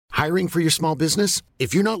Hiring for your small business?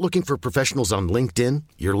 If you're not looking for professionals on LinkedIn,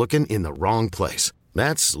 you're looking in the wrong place.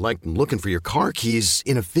 That's like looking for your car keys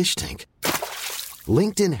in a fish tank.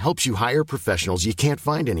 LinkedIn helps you hire professionals you can't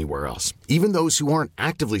find anywhere else, even those who aren't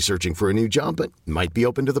actively searching for a new job but might be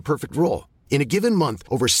open to the perfect role. In a given month,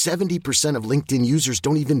 over 70% of LinkedIn users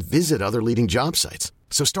don't even visit other leading job sites.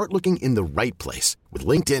 So start looking in the right place. With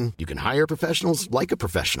LinkedIn, you can hire professionals like a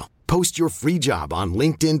professional. Post your free job on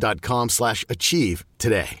linkedin.com/achieve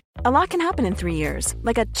today. A lot can happen in 3 years,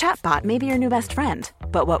 like a chatbot may be your new best friend.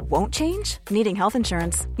 But what won't change? Needing health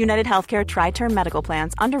insurance. United Healthcare Tri-Term Medical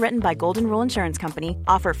Plans, underwritten by Golden Rule Insurance Company,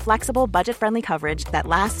 offer flexible, budget-friendly coverage that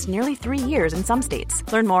lasts nearly 3 years in some states.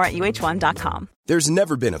 Learn more at uh1.com. There's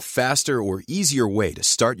never been a faster or easier way to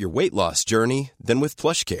start your weight loss journey than with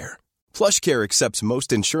PlushCare. PlushCare accepts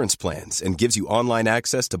most insurance plans and gives you online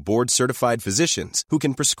access to board-certified physicians who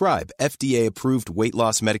can prescribe FDA-approved weight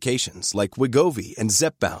loss medications like Wegovy and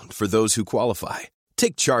Zepbound for those who qualify.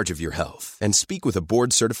 Take charge of your health and speak with a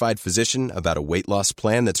board-certified physician about a weight loss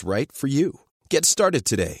plan that's right for you. Get started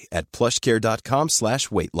today at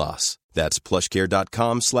plushcare.com/weight loss. That's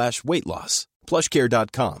plushcare.com/weight loss.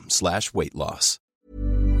 plushcare.com/weight loss.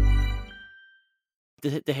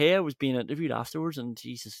 De Gea was being interviewed afterwards, and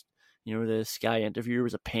Jesus, the Sky interviewer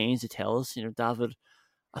was a pain to tell us, David,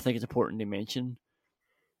 I think it's important to mention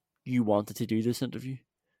you wanted to do this interview.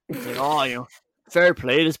 It's like, fair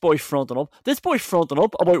play, this boy's fronting up. This boy's fronting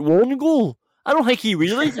up about one goal. I don't think he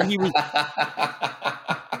realised that he was...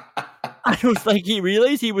 I don't think he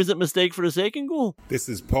realised he was at mistake for the second goal. This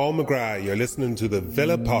is Paul McGrath. You're listening to the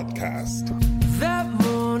Villa Podcast. That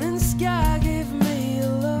morning sky gave me a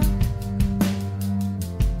look,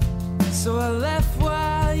 so I left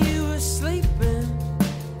while you were sleeping.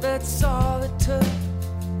 That's all it took.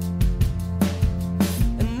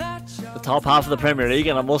 The top half of the Premier League,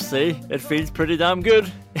 and I must say, it feels pretty damn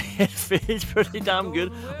good. It feels pretty damn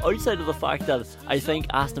good. Outside of the fact that I think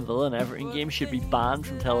Aston Villa and Everton games should be banned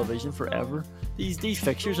from television forever. These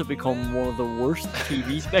fixtures have become one of the worst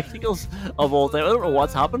TV spectacles of all time. I don't know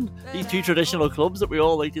what's happened. These two traditional clubs that we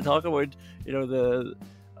all like to talk about,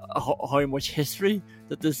 how much history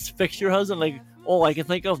that this fixture has, and all I can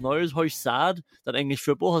think of now is how sad that English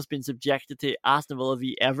football has been subjected to Aston Villa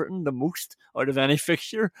v Everton the most out of any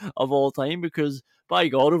fixture of all time, because by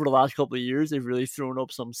God, over the last couple of years they've really thrown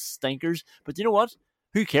up some stinkers. But you know what?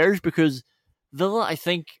 Who cares? Because Villa, I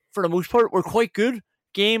think, for the most part, were quite good.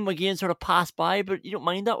 Game again sort of passed by, but you don't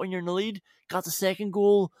mind that when you're in the lead. Got the second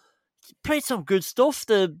goal. Played some good stuff.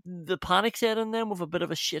 The panic set in them with a bit of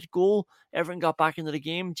a shit goal. Everyone got back into the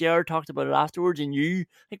game. Gerrard talked about it afterwards. He knew, I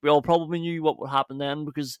think we all probably knew what would happen then,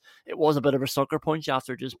 because it was a bit of a sucker punch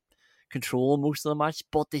after just controlling most of the match.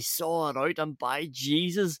 But they saw it out, and by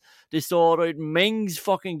Jesus, they saw it out. Mings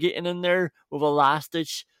fucking getting in there with a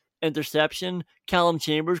last-ditch interception. Callum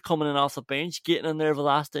Chambers coming in off the bench, getting in there with a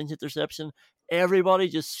last-ditch interception. Everybody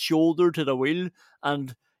just shoulder to the wheel,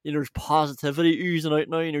 and there's positivity oozing out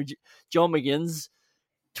now. John McGinn's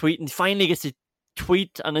finally gets to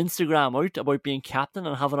tweet and Instagram out about being captain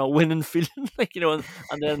and having a winning feeling, and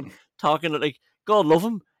then talking God love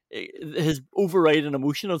him. His overriding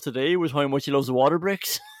emotion of today was how much he loves water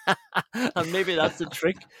breaks. And maybe that's the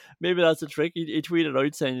trick. He tweeted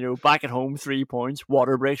out saying, back at home, 3 points,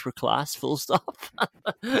 water breaks were class, full stop.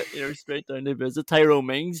 Straight down to visit. Tyrone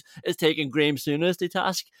Mings is taking Graham Souness to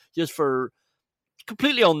task just for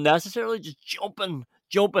completely unnecessarily just jumping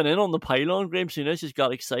in on the pylon. Graham Souness just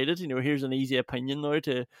got excited. Here's an easy opinion now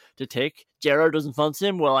to take. Gerrard doesn't fancy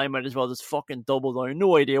him. Well, I might as well just fucking double down.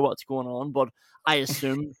 No idea what's going on, but I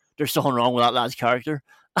assume there's something wrong with that lad's character.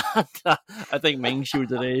 And, I think Mings showed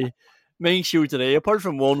today, apart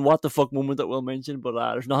from one what the fuck moment that we'll mention, but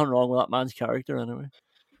there's nothing wrong with that man's character anyway.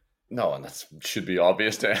 No, and that should be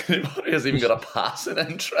obvious to anybody who's even got a passing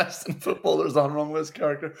interest in football. There's nothing wrong with his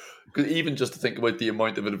character. Because even just to think about the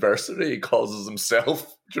amount of adversity he causes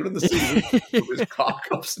himself during the season with his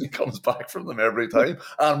cock-ups, and he comes back from them every time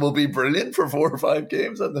and will be brilliant for 4 or 5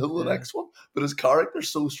 games and the next one. But his character's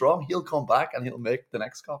so strong, he'll come back and he'll make the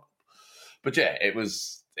next cock-up. But yeah, it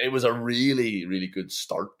was a really, really good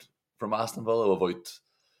start from Aston Villa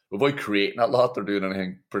without creating a lot or doing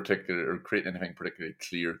anything particular or creating anything particularly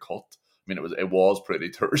clear cut. I mean, it was pretty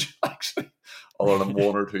turgid actually, other than 1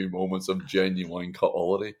 or 2 moments of genuine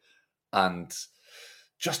quality, and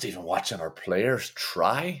just even watching our players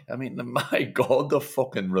try. I mean, my God, the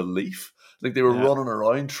fucking relief! They were running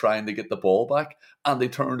around trying to get the ball back, and they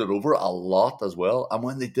turned it over a lot as well. And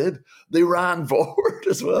when they did, they ran forward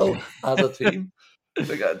as well as a team.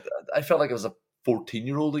 I felt like I was a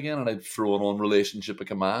 14-year-old again, and I'd thrown on Relationship of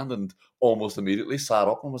Command and almost immediately sat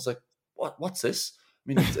up and was like, what's this?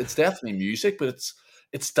 mean, it's definitely music, but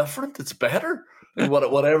it's different. It's better. Like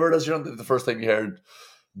whatever it is, the first time you heard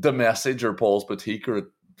The Message or Paul's Boutique, or it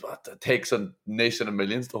takes a nation of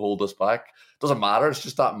millions to hold us back. Doesn't matter. It's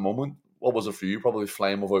just that moment. What was it for you? Probably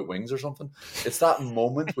Flying Without Wings or something. It's that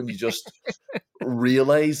moment when you just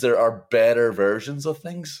realize there are better versions of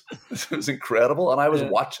things. It was incredible. And I was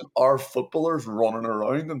watching our footballers running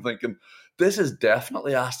around and thinking, this is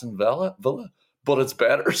definitely Aston Villa, but it's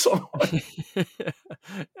better somehow.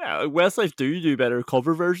 Yeah, Westlife do better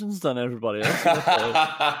cover versions than everybody else.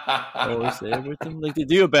 I always say about them. Like, they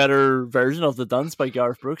do a better version of The Dance by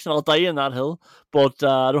Gareth Brooks, and I'll die in that hill. But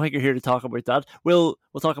I don't think you're here to talk about that. We'll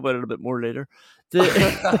talk about it a bit more later. You're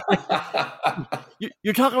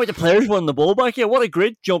talking about the players winning the ball back. Yeah, what a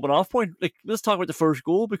great jumping off point. Like, let's talk about the first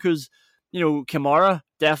goal, because Kamara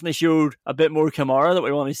definitely showed a bit more Kamara that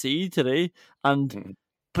we want to see today, and.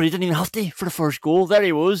 But he didn't even have to for the first goal. There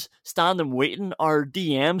he was, standing waiting. Our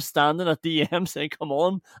DM standing at DM saying, come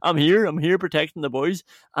on, I'm here protecting the boys.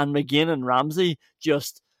 And McGinn and Ramsey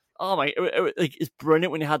just, it's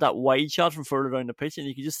brilliant when you had that wide shot from further down the pitch, and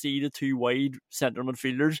you could just see the two wide centre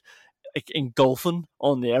midfielders engulfing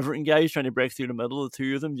on the Everton guys, trying to break through the middle. The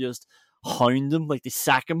two of them just hound them, like they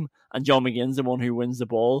sack him, and John McGinn's the one who wins the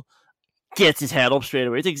ball. Gets his head up straight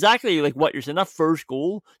away. It's exactly like what you're saying. That first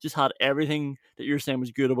goal just had everything that you're saying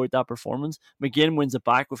was good about that performance. McGinn wins it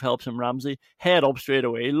back with help from Ramsey. Head up straight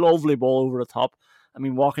away. Lovely ball over the top. I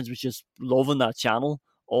mean, Watkins was just loving that channel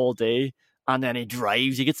all day. And then he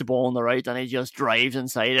drives. He gets the ball on the right and he just drives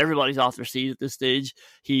inside. Everybody's off their seat at this stage.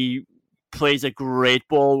 He plays a great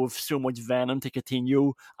ball with so much venom to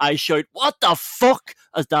Coutinho. I shout, what the fuck?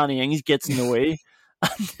 As Danny Ings gets in the way.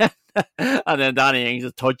 And then Danny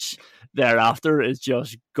Ings' touch thereafter is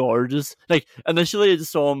just gorgeous. Like, initially I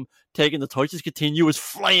just saw him taking the touch as Coutinho was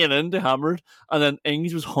flying in to hammer it, and then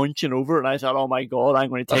Ings was hunching over, and I thought, oh my god, I'm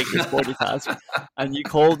going to take this body task. And you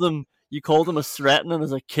called him as threatening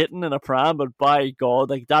as a kitten in a pram, but by god,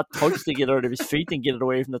 like, that touch to get out of his feet and get it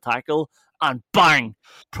away from the tackle, and bang,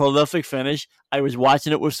 prolific finish. I was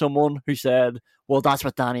watching it with someone who said, well, that's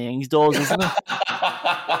what Danny Ings does, isn't it?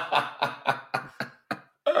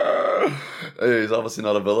 He's obviously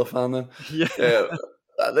not a Villa fan then. Yeah.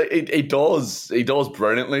 He does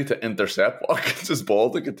brilliantly to intercept Watkins'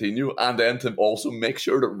 ball to continue, and then to also make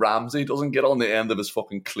sure that Ramsey doesn't get on the end of his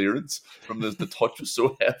fucking clearance from the touch was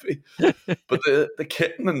so heavy. But the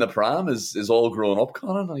kitten in the pram is all grown up,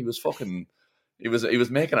 Conan, and he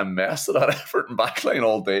was making a mess of that Everton backline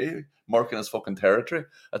all day, marking his fucking territory.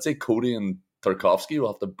 I'd say Cody and Tarkovsky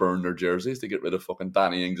will have to burn their jerseys to get rid of fucking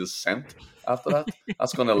Danny Ings' scent after that.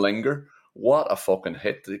 That's going to linger. What a fucking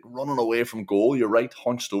hit. Like, running away from goal, you're right,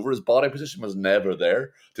 hunched over. His body position was never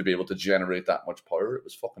there to be able to generate that much power. It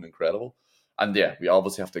was fucking incredible. And yeah, we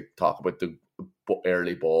obviously have to talk about the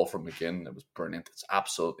early ball from McGinn. It was brilliant. It's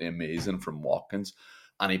absolutely amazing from Watkins.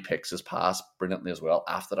 And he picks his pass brilliantly as well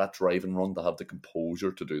after that drive and run, to have the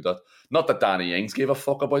composure to do that. Not that Danny Ings gave a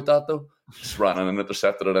fuck about that, though. Just ran in and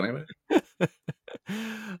intercepted it anyway.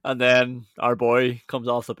 And then our boy comes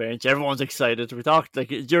off the bench. Everyone's excited. We talked, like,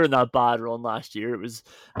 during that bad run last year, it was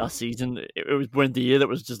last season, it was Buendia that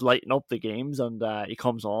was just lighting up the games, and he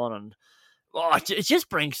comes on, and it just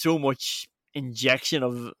brings so much injection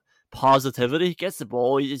of positivity. Gets the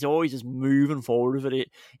ball, he's always just moving forward with it.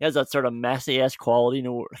 He has that sort of Messi-esque quality. I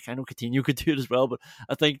know Coutinho could do it as well, but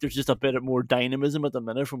I think there's just a bit more dynamism at the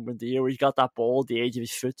minute from Buendia, where he's got that ball at the edge of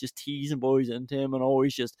his foot, just teasing boys into him and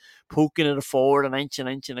always just poking it forward an inch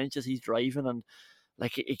as he's driving. And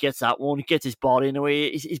like, he gets that one, he gets his body in the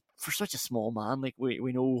way. He's for such a small man, like,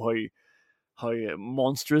 we know how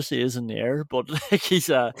monstrous he is in the air, but like, he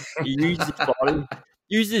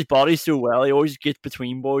uses his body so well. He always gets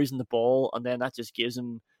between boys and the ball, and then that just gives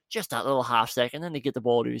him just that little half second. Then they get the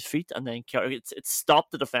ball to his feet, and then it's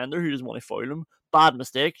stopped the defender who doesn't want to foul him. Bad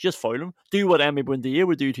mistake, just foul him. Do what Emi Buendia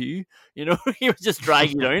would do to you. You know, he would just drag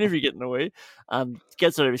you down if you're getting away. And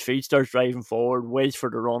gets out of his feet, starts driving forward, waits for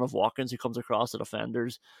the run of Watkins, who comes across the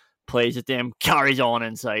defenders, plays at them, carries on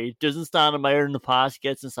inside, doesn't stand admiring the pass,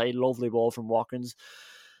 gets inside, lovely ball from Watkins.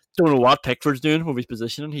 Don't know what Pickford's doing with his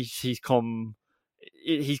positioning. He's come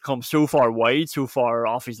so far wide, so far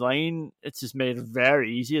off his line. It's just made it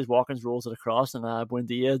very easy as Watkins rolls it across, and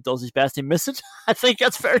Buendia does his best to miss it. I think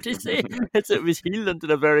that's fair to say. It was heeled into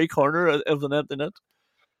the very corner of the empty net.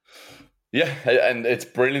 Yeah, and it's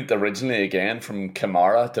brilliant originally, again, from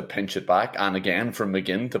Kamara to pinch it back, and again from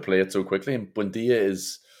McGinn to play it so quickly. And Buendia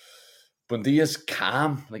Buendia's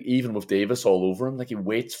calm, like even with Davis all over him, like he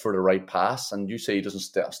waits for the right pass, and you say he doesn't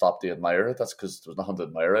stop to admire it. That's because there's nothing to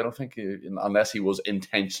admire, I don't think, unless he was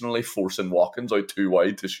intentionally forcing Watkins out too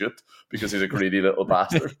wide to shoot because he's a greedy little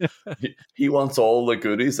bastard. He wants all the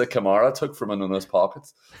goodies that Kamara took from in his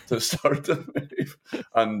pockets to start the move.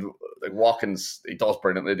 And like Watkins, he does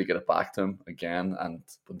brilliantly to get it back to him again, and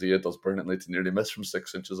Buendia does brilliantly to nearly miss from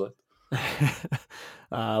 6 inches out.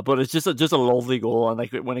 But it's just a lovely goal, and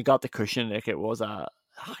like when it got the cushion, like it was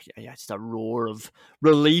just a roar of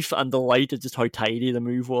relief and delight at just how tidy the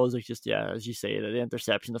move was. Like just as you say, the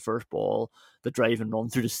interception, the first ball, the drive and run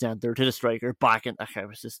through the centre to the striker back in. It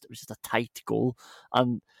was just a tight goal,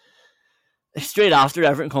 and straight after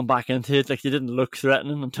Everton come back into it, like they didn't look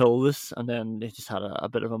threatening until this, and then they just had a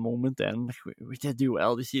bit of a moment. Then like, we did do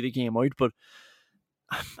well to see the game out, but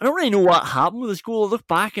I don't really know what happened with this goal. I look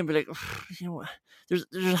back and be like, there's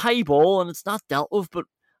a high ball and it's not dealt with, but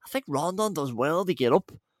I think Rondon does well to get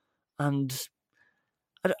up, and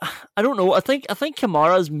I don't know. I think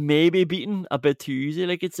Kamara's maybe beaten a bit too easy.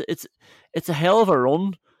 Like it's a hell of a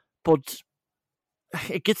run, but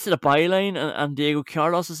it gets to the byline and Diego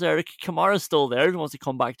Carlos is there. Kamara's still there. He wants to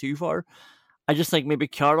come back too far. I just think maybe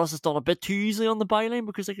Carlos has done a bit too easily on the byline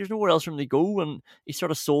because like there's nowhere else for him to go, and he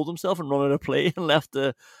sort of sold himself and run out of play and left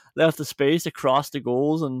the space across the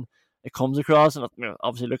goals, and it comes across, and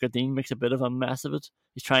obviously look at Dean makes a bit of a mess of it.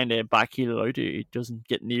 He's trying to backheel it out. He doesn't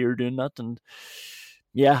get near doing that, and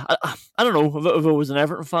yeah, I don't know. If I was an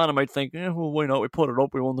Everton fan, I might think, well, why not? We put it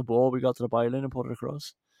up, we won the ball, we got to the byline and put it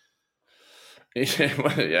across.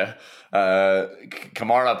 Yeah,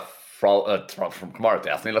 Kamara. From Kamara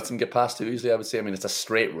definitely lets him get past too easily, I would say. I mean, it's a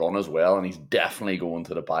straight run as well, and he's definitely going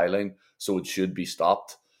to the byline, so it should be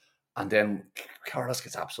stopped. And then Carlos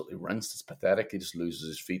gets absolutely rinsed. It's pathetic. He just loses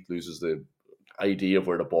his feet, loses the idea of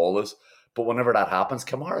where the ball is. But whenever that happens,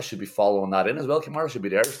 Kamara should be following that in as well. Kamara should be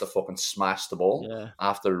there just to fucking smash the ball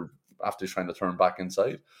after he's trying to turn back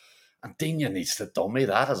inside. And Digne needs to dummy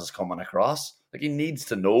that as it's coming across. Like, he needs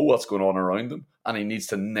to know what's going on around him, and he needs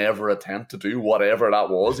to never attempt to do whatever that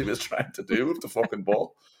was he was trying to do with the fucking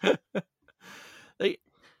ball. Like,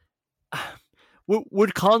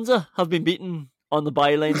 would Konza have been beaten on the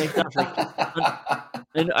byline like that? Like,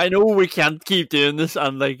 and I know we can't keep doing this,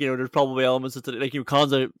 and like there's probably elements of like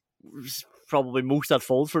Konza was probably most at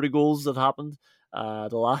fault for the goals that happened the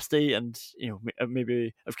last day, and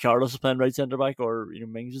maybe if Carlos was playing right centre back or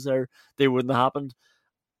Mings was there, they wouldn't have happened.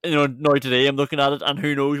 Now today I'm looking at it, and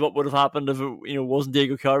who knows what would have happened if it wasn't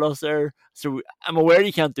Diego Carlos there. So I'm aware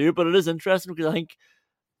you can't do it, but it is interesting because I think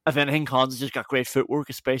if anything, Konza's just got great footwork,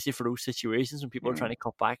 especially for those situations when people are trying to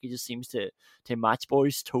cut back. He just seems to match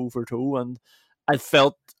boys toe for toe, and I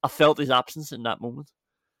felt his absence in that moment.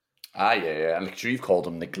 Yeah, and like you've called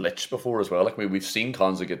him the glitch before as well. Like we've seen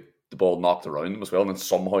Konza get the ball knocked around him as well, and then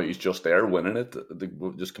somehow he's just there winning it,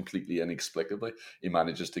 just completely inexplicably. He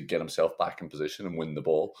manages to get himself back in position and win the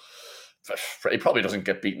ball. He probably doesn't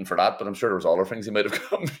get beaten for that, but I'm sure there was other things he might have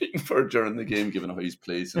gotten beaten for during the game, given how he's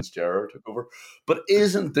played since Gerrard took over. But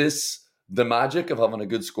isn't this the magic of having a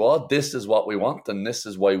good squad? This is what we want, and this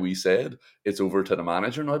is why we said it's over to the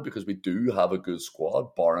manager now, because we do have a good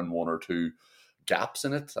squad, barring one or two gaps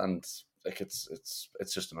in it, and like it's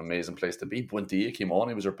just an amazing place to be. Buendia came on;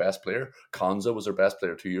 he was our best player. Konza was our best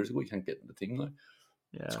player 2 years ago. He can't get in the team now.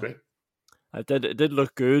 Yeah, it's great. It did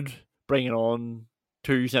look good bringing on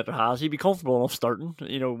two centre halves. He'd be comfortable enough starting.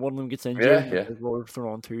 One of them gets injured. Yeah. We're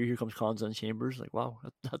throwing on two. Here comes Konza and Chambers. Like, wow,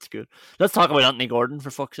 that's good. Let's talk about Anthony Gordon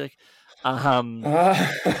for fuck's sake. I mean,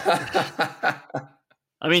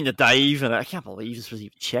 the dive, and I can't believe this was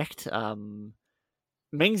even checked.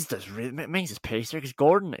 Mings is pace there because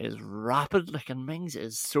Gordon is rapid, and Mings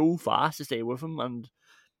is so fast to stay with him and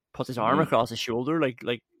puts his arm across his shoulder like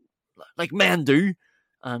men do,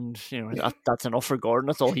 and that's enough for Gordon.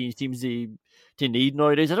 That's all he seems to need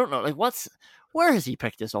nowadays. I don't know, where has he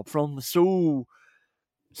picked this up from so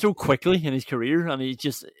quickly in his career, and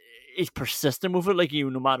he's persistent with it. Like,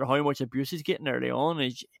 no matter how much abuse he's getting early on,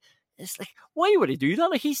 it's like, why would he do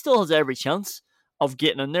that? Like, he still has every chance of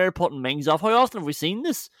getting in there, putting Mings off. How often have we seen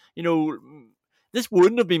this? This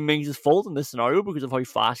wouldn't have been Mings' fault in this scenario because of how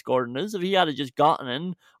fast Gordon is. If he had just gotten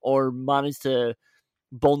in or managed to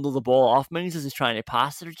bundle the ball off Mings as he's trying to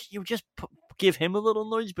pass it, just give him a little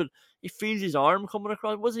nudge, but he feels his arm coming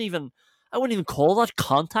across. I wouldn't even call that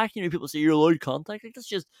contact. People say you're allowed contact. Like, that's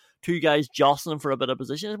just two guys jostling for a bit of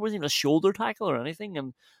position. It wasn't even a shoulder tackle or anything,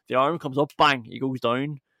 and the arm comes up, bang, he goes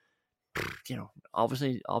down.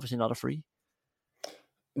 Obviously not a free.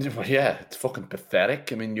 Yeah, it's fucking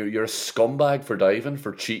pathetic. I mean, you're a scumbag for diving,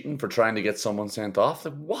 for cheating, for trying to get someone sent off.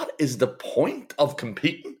 Like, what is the point of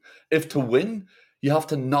competing if to win, you have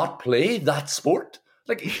to not play that sport.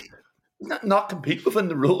 Like, not compete within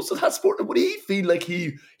the rules of that sport. Would he feel like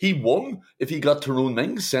he won if he got Tyrone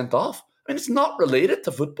Mings sent off? I mean, it's not related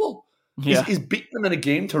to football. Yeah. He's beaten him in a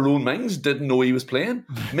game Tyrone Mings didn't know he was playing.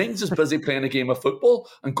 Mings is busy playing a game of football,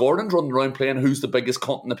 and Gordon's running around playing who's the biggest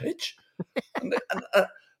cunt on the pitch. And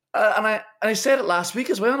I said it last week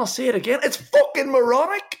as well, and I'll say it again. It's fucking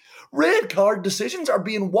moronic. Red card decisions are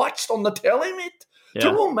being watched on the telly, mate. Yeah.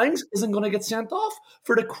 Tyrone Mings isn't going to get sent off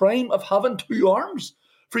for the crime of having two arms,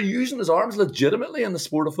 for using his arms legitimately in the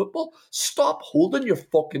sport of football. Stop holding your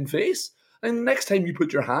fucking face. And the next time you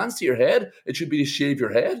put your hands to your head, it should be to shave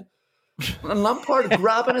your head. And Lampard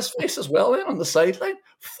grabbing his face as well on the sideline.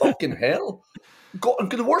 Fucking hell.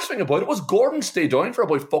 The worst thing about it was Gordon stayed down for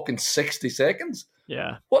about fucking 60 seconds.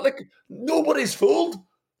 Yeah. What, like, nobody's fooled.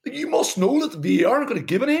 Like, you must know that the VAR aren't going to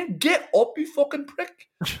give it in. Get up, you fucking prick.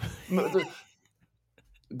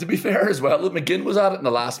 To be fair as well, McGinn was at it in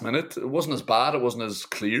the last minute. It wasn't as bad, it wasn't as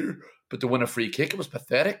clear, but to win a free kick, it was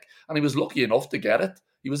pathetic. And he was lucky enough to get it.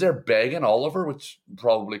 He was there begging Oliver, which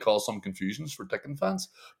probably caused some confusions for Dickon fans.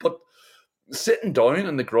 But sitting down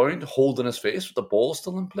on the ground, holding his face with the ball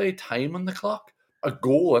still in play, time on the clock, a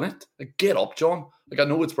goal in it. Like, get up, John. Like, I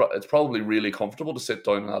know it's probably really comfortable to sit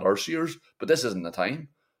down in that arse years, but this isn't the time.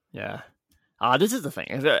 Yeah. This is the thing.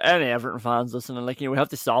 If any Everton fans listening, like, we have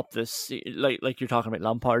to stop this. Like you're talking about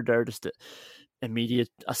Lampard there, just the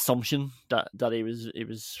immediate assumption that he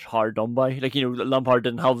was hard done by. Like, Lampard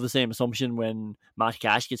didn't have the same assumption when Matt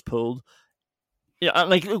Cash gets pulled. Yeah,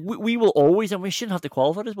 like, we will always, and we shouldn't have to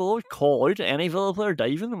qualify this, we'll always call out any Villa player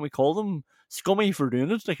diving, and we call them scummy for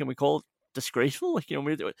doing it. Like, and we call it disgraceful. Like,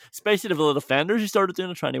 especially the Villa defenders who started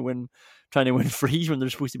doing it, trying to win frees when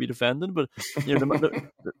they're supposed to be defending. But the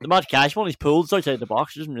Matt Cash one, he's pulled, it's outside the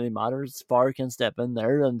box. It doesn't really matter. Spar can step in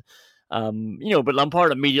there, and but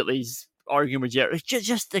Lampard immediately is arguing with Jerry.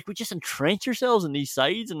 Just like, we just entrench ourselves in these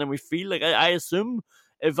sides, and then we feel like, I assume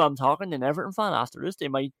if I'm talking to an Everton fan after this, they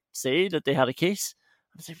might say that they had a case.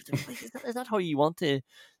 I was like, is that how you want to?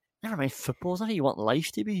 Never mind football. Is that how you want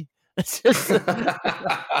life to be? It's just.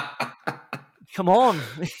 Come on.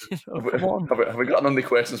 Come on. Have we gotten on the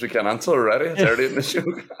questions we can answer already? It's early in the show.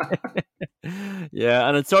 Yeah,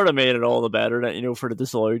 and it sort of made it all the better that, for the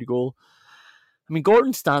disallowed goal. I mean,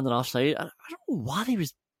 Gordon standing offside, I don't know what he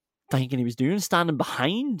was thinking he was doing, standing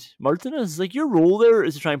behind Martinez. Like, your role there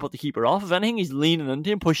is to try and put the keeper off. If anything, he's leaning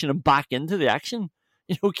into him, pushing him back into the action.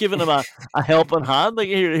 Giving him a helping hand. Like,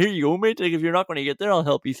 here you go, mate. Like, if you're not going to get there, I'll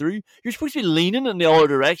help you through. You're supposed to be leaning in the other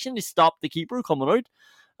direction to stop the keeper coming out.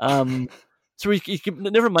 So he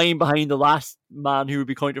never mind behind the last man who would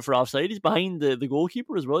be counted for offside. He's behind the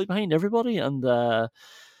goalkeeper as well. He's behind everybody, and and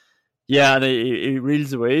he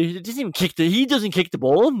reels away. He doesn't even kick he doesn't kick the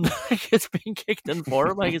ball. It's being kicked in for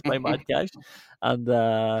him. I guess by Matt Cash,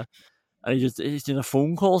 and he's doing a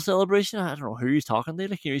phone call celebration. I don't know who he's talking to.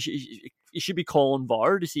 Like, you should be calling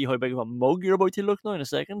VAR to see how big of a mug you're about to look now in a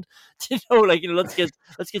second. Let's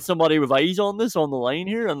get somebody with eyes on this on the line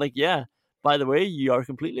here, and by the way, you are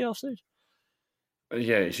completely offside.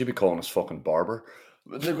 Yeah, you should be calling us fucking barber.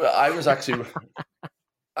 I was actually,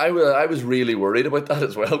 I was really worried about that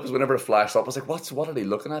as well, because whenever it flashed up, I was like, what are they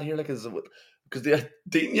looking at here? Like, because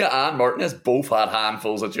Dina and Martinez both had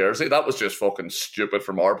handfuls of jersey. That was just fucking stupid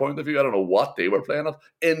from our point of view. I don't know what they were playing at.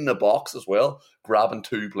 In the box as well, grabbing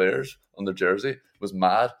two players on their jersey. It was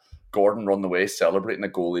mad. Gordon run away celebrating a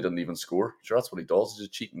goal he didn't even score. Sure, that's what he does. He's a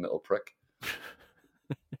cheating little prick.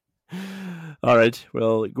 All right,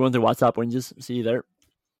 well, go into WhatsApp winges. See you there.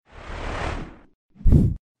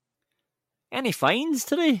 Any fines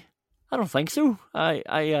today? I don't think so.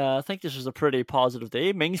 I think this was a pretty positive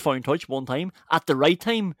day. Mings found touch one time at the right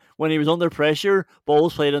time when he was under pressure.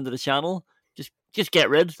 Balls played into the channel. Just get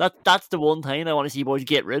rid. That's the one time I want to see boys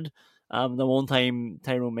get rid. The one time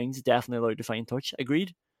Tyrone Mings is definitely allowed to find touch.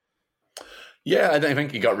 Agreed. Yeah, I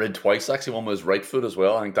think he got rid twice. Actually, one was right foot as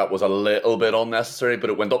well. I think that was a little bit unnecessary,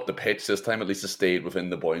 but it went up the pitch this time. At least it stayed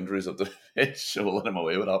within the boundaries of the pitch, so we'll let him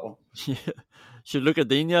away with that one. Yeah. Should look at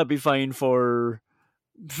Dina be fine for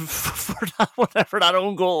that, whatever that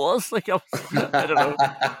own goal was. Like, I don't know.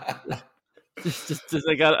 just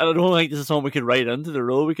like, I don't think this is something we could write into the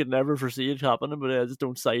rule. We could never foresee it happening, but I just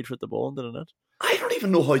don't side foot the ball into the net. I don't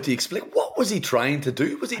even know how to explain. What was he trying to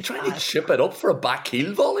do? Was he trying to chip it up for a back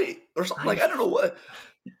heel volley or something? I don't know what.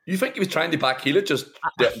 You think he was trying to back heel it?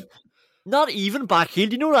 Not even back heel.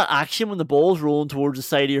 Do you know that action when the ball's rolling towards the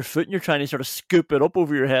side of your foot and you're trying to sort of scoop it up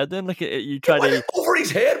over your head? Then, like, you try to over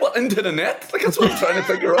his head, what, into the net? Like, that's what I'm trying to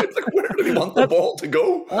figure out. Like, where did he want the ball to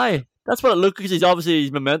go? Aye, That's what it looked, because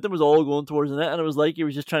his momentum was all going towards the net, and it was like he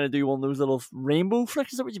was just trying to do one of those little rainbow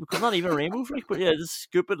flicks. Is that what you call? Not even a rainbow flick, but yeah, just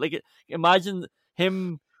scoop it. Like, imagine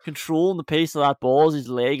him controlling the pace of that ball as his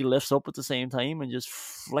leg lifts up at the same time and just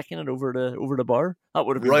flicking it over the bar. That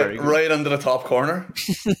would have been very good. Right under the top corner.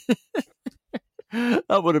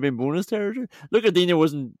 That would have been bonus territory. Lucadinho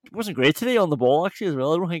wasn't great today on the ball, actually, as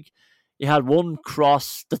well. I don't think he had one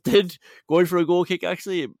cross that did go out for a goal kick,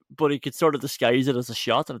 actually, but he could sort of disguise it as a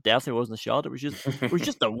shot, and it definitely wasn't a shot. It was just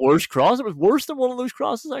the worst cross. It was worse than one of those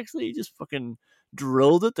crosses, actually. He just fucking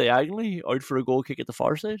drilled it diagonally out for a goal kick at the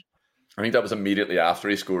far side. I think that was immediately after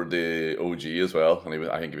he scored the OG as well,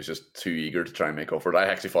 and I think he was just too eager to try and make up for it. I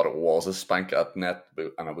actually thought it was a spank at net,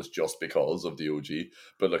 and it was just because of the OG.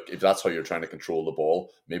 But look, if that's how you're trying to control the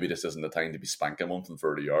ball, maybe this isn't the time to be spanking one from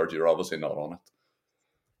 30 yards. You're obviously not on it.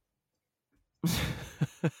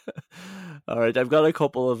 All right, I've got a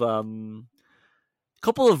couple of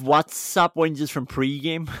WhatsApp whinges from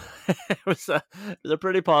pre-game. It was a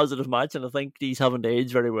pretty positive match, and I think these haven't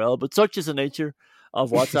aged very well. But such is the nature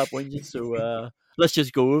of WhatsApp whinges, so let's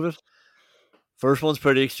just go with it. First one's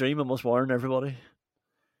pretty extreme, I must warn everybody.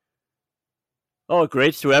 Oh,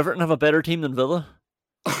 great. So Everton have a better team than Villa?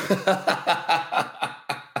 I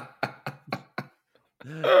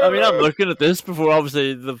mean, I'm looking at this before,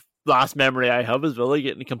 obviously, the last memory I have is Villa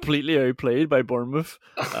getting completely outplayed by Bournemouth.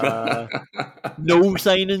 No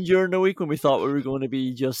signing during the week when we thought we were going to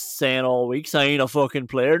be just saying all week, sign a fucking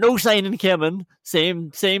player. No signing came in.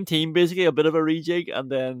 Same team, basically, a bit of a rejig.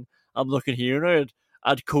 And then I'm looking here now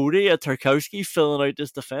at Cody, at Tarkowski filling out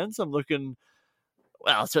this defence. I'm looking,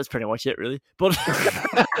 well, so that's pretty much it, really. But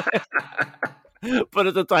but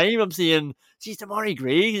at the time, I'm seeing, geez, Damari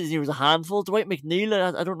Gray, he was a handful. Dwight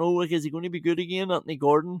McNeil, I don't know, like, is he going to be good again? Anthony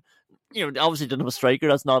Gordon, obviously didn't have a striker.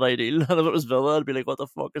 That's not ideal. And if it was Villa, I'd be like, what the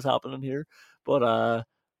fuck is happening here? But I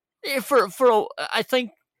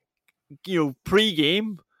think,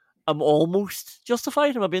 pre-game, I'm almost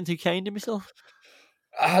justified. Am I being too kind to myself?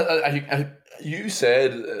 You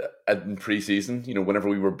said in pre-season, whenever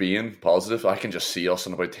we were being positive, I can just see us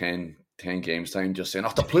in about 10 games time just saying,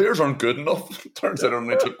 the players aren't good enough. Turns out it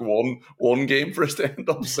only took one game for us to end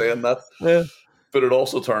up saying that. Yeah. But it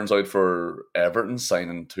also turns out for Everton,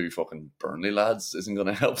 signing 2 fucking Burnley lads isn't going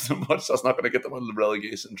to help them much. That's not going to get them out of the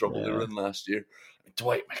relegation trouble they were in last year. I mean,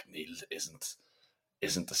 Dwight McNeil isn't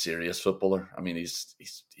a serious footballer. I mean, he's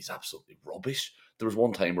absolutely rubbish. There was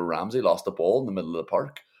one time where Ramsey lost the ball in the middle of the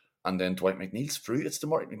park, and then Dwight McNeil's through. It's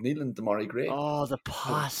Damari McNeil and Damari Gray. Oh, the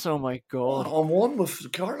pass! Oh my god! On one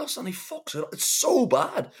with Carlos, and he fucks it up. It's so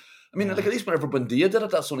bad. I mean, like, at least whenever Buendia did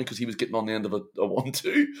it, that's only because he was getting on the end of a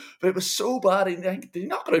 1-2. But it was so bad. Did he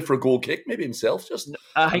knock it out for a goal kick? Maybe himself just.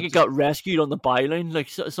 I think it got rescued on the byline. Like,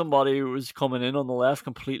 somebody was coming in on the left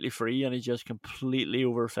completely free, and he just completely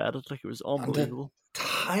overfed it. Like, it was unbelievable.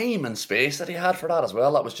 Time and space that he had for that as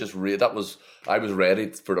well. That was just I was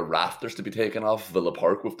ready for the rafters to be taken off Villa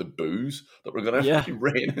Park with the boos that were going to be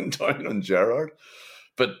raining down on Gerrard.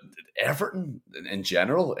 But Everton, in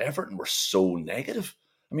general, were so negative.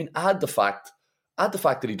 I mean, add the fact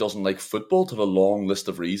that he doesn't like football to the long list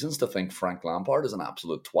of reasons to think Frank Lampard is an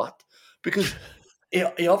absolute twat, because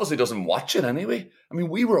he obviously doesn't watch it anyway. I mean,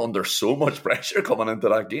 we were under so much pressure coming into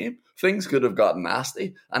that game. Things could have gotten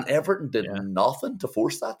nasty, and Everton did nothing to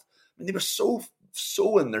force that. I mean, they were so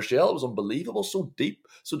in their shell. It was unbelievable, so deep,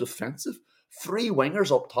 so defensive. 3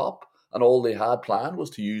 wingers up top, and all they had planned was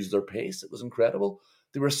to use their pace. It was incredible.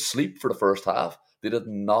 They were asleep for the first half. They did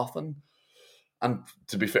nothing. And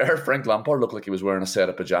to be fair, Frank Lampard looked like he was wearing a set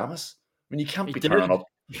of pajamas. I mean, you can't be turning up.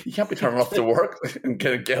 You can't be turning up to work and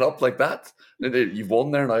get up like that. You've won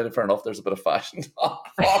there now. Fair enough. There's a bit of fashion.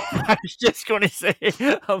 I was just going to say,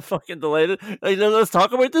 I'm fucking delighted. Let's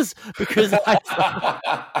talk about this, because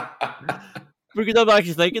because I'm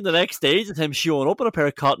actually thinking the next stage is him showing up in a pair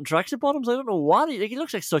of cotton tracksuit bottoms. I don't know what he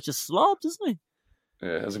looks like. Such a slob, doesn't he?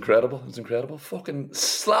 Yeah, it's incredible. It's incredible. Fucking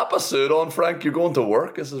slap a suit on, Frank. You're going to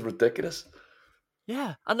work. This is ridiculous.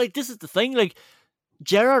 Yeah, and like, this is the thing, like,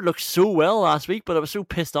 Gerrard looked so well last week, but I was so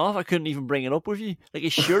pissed off I couldn't even bring it up with you. Like,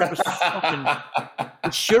 his shirt was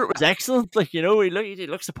excellent. Like, he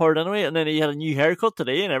looks the part anyway, and then he had a new haircut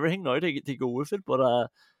today and everything now to go with it. But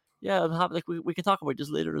yeah, I'm happy. Like, we can talk about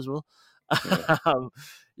this later as well.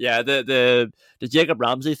 Yeah, the Jacob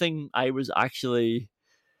Ramsey thing, I was actually,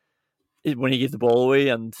 when he gave the ball away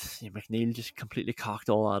and McNeil just completely cocked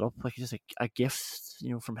all that up, like just a gift,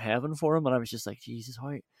 from heaven for him. And I was just like, Jesus, how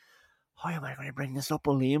am I going to bring this up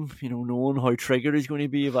on Liam? Knowing how triggered he's going to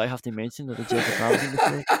be if I have to mention that the Jacob Ramsey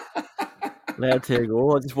mistake led to a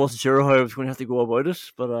goal. I just wasn't sure how I was going to have to go about it,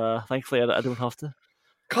 but thankfully I don't have to.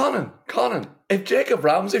 Conan, if Jacob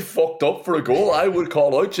Ramsey fucked up for a goal, I would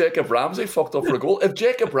call out Jacob Ramsey fucked up for a goal. If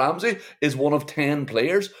Jacob Ramsey is one of 10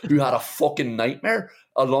 players who had a fucking nightmare,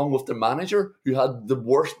 along with the manager who had the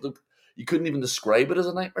worst, you couldn't even describe it as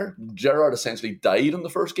a nightmare. Gerrard essentially died in the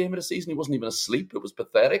first game of the season. He wasn't even asleep. It was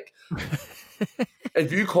pathetic.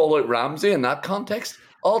 If you call out Ramsey in that context,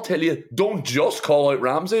 I'll tell you, don't just call out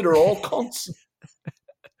Ramsey. They're all cunts.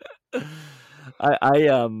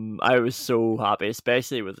 I was so happy,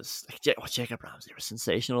 especially with this. Jacob Ramsey was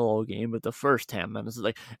sensational all game, but the first 10 minutes,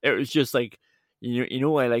 it was just like, you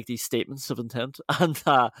know, I like these statements of intent, and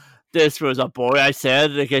this was a boy. I said,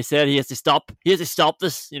 he has to stop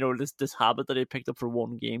this, this habit that he picked up for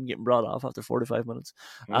one game, getting brought off after 45 minutes.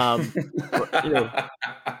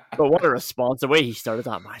 But what a response! The way he started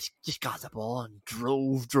that match, just got the ball and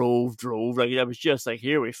drove. Like, it was just like,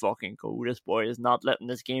 here we fucking go. This boy is not letting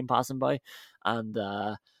this game pass him by, and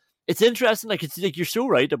it's interesting. Like, it's like, you're so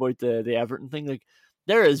right about the Everton thing. Like,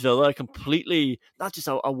 there is Villa completely not just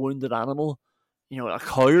a wounded animal, a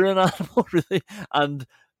cowering animal, really. And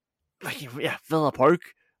like, yeah, Villa Park,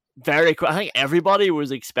 very quick. I think everybody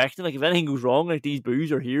was expecting, like, if anything goes wrong, like, these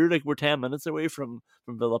boos are here. Like, we're 10 minutes away from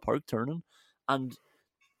Villa Park turning. And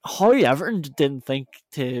how Everton didn't think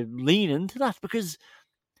to lean into that, because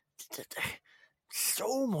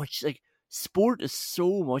so much, like, sport is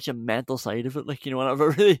so much a mental side of it. Like, and I've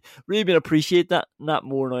really been appreciate that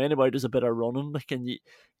more now. Anybody does a bit of running, like,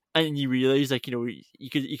 and you realize, like, you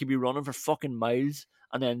could be running for fucking miles,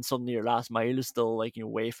 and then suddenly your last mile is still, like,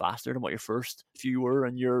 way faster than what your first few were,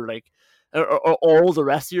 and you're like, or all the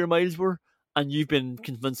rest of your miles were, and you've been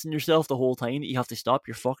convincing yourself the whole time that you have to stop.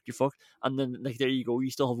 You're fucked, and then, like, there you go,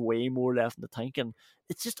 you still have way more left in the tank, and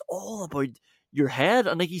it's just all about your head.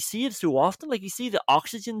 And, like, you see it so often. Like, you see the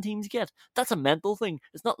oxygen teams get, that's a mental thing.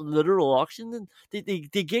 It's not literal oxygen. They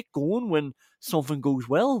get going when something goes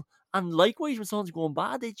well. And likewise, when something's going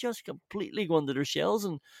bad, they just completely go into their shells.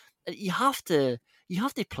 And you have to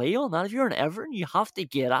play on that. If you're an Everton, you have to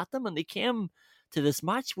get at them. And they came to this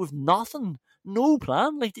match with nothing, no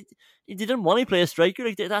plan. Like, they didn't want to play a striker.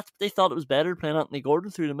 Like, they thought it was better playing Anthony Gordon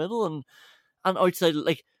through the middle and outside.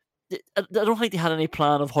 Like, I don't think they had any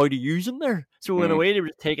plan of how to use him there. So in a way, they were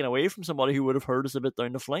taken away from somebody who would have hurt us a bit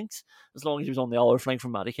down the flanks, as long as he was on the other flank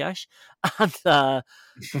from Matty Cash. And that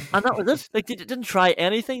was it. Like, they didn't try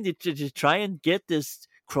anything. They try and get this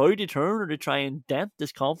crowd to turn, or to try and dent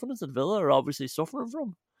this confidence that Villa are obviously suffering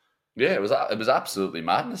from. Yeah, it was absolutely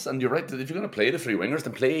madness. And you're right, if you're going to play the three wingers,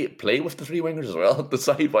 then play with the three wingers as well.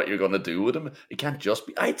 Decide what you're going to do with them. It can't just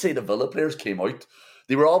be... I'd say the Villa players came out.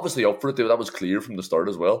 They were obviously up for it. That was clear from the start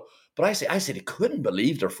as well. But I say they couldn't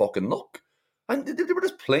believe their fucking luck. And they were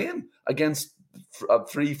just playing against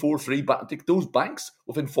 3-4-3, those banks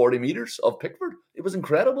within 40 metres of Pickford. It was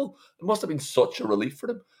incredible. It must have been such a relief for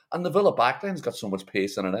them. And the Villa backline's got so much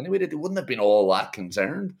pace in it anyway that they wouldn't have been all that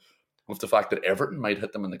concerned with the fact that Everton might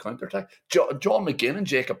hit them in the counter-attack. John McGinn and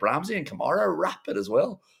Jacob Ramsey and Kamara are rapid as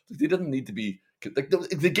well. They didn't need to be... Like,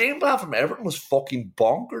 the game plan from Everton was fucking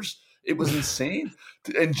bonkers. It was insane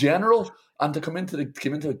in general. And to come into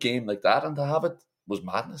a game like that and to have it was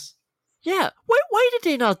madness. Yeah. Why did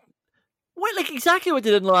they not... Like, exactly what they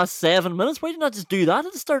did in the last 7 minutes. Why did they not just do that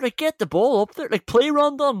at the start? Like, get the ball up there. Like, play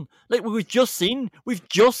Rondon. Like, we've just seen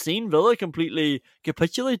Villa completely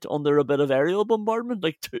capitulate under a bit of aerial bombardment.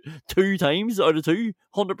 Like, two times out of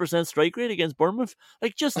 100% strike rate against Bournemouth.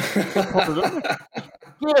 Like, just put it in there.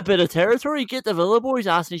 Get a bit of territory. Get the Villa boys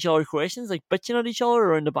asking each other questions, like bitching at each other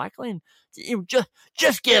around the back line.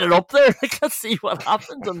 Just get it up there. Like, let's see what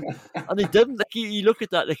happens. And they didn't. Like, you look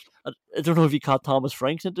at that. Like, I don't know if you caught Thomas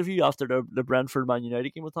Frank's interview after the Brentford Man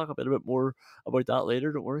United game. We'll talk a bit more about that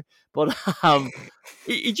later. Don't worry. But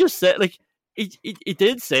he just said, like, he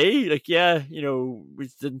did say, like, yeah, we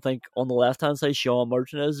didn't think on the left hand side, Sean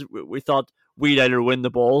Martinez. We thought we'd either win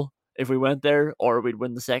the ball if we went there, or we'd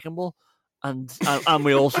win the second ball. And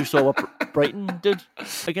we also saw what Brighton did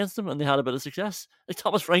against them, and they had a bit of success. Like,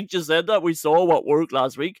 Thomas Frank just said that. We saw what worked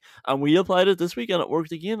last week, and we applied it this week, and it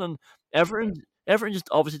worked again. And Everton just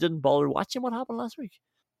obviously didn't bother watching what happened last week.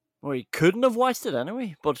 Well, he couldn't have watched it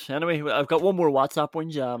anyway. But anyway, I've got one more WhatsApp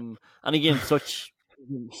whinge. And again, such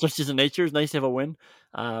is the nature. It's nice to have a win.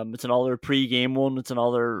 It's another pre-game one. It's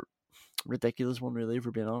another ridiculous one, really, for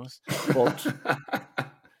being honest.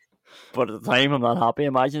 But at the time, I'm not happy.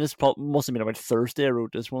 Imagine this must have been about Thursday. I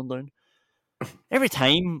wrote this one down. Every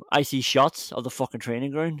time I see shots of the fucking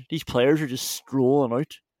training ground, these players are just strolling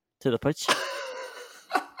out to the pitch.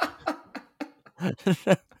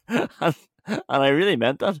 and I really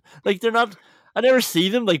meant that. Like, they're not... I never see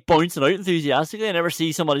them like bouncing out enthusiastically. I never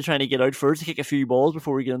see somebody trying to get out first to kick a few balls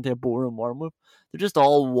before we get into a boring warm up. They're just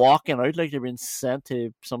all walking out like they're being sent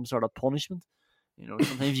to some sort of punishment.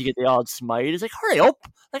 Sometimes you get the odd smile. It's like, hurry up!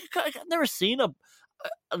 Like I've never seen an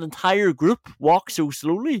entire group walk so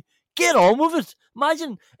slowly. Get on with it.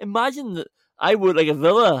 Imagine that I would, like, if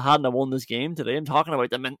Villa hadn't won this game today. I'm talking about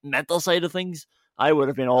the mental side of things. I would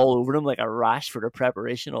have been all over them like a rash for their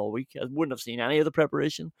preparation all week. I wouldn't have seen any of the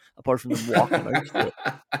preparation apart from them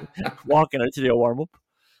walking out to the warm up.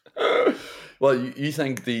 Well, you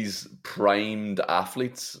think these primed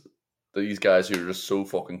athletes, these guys who are just so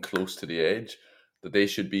fucking close to the edge, that they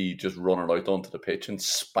should be just running out onto the pitch and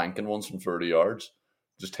spanking ones from 30 yards,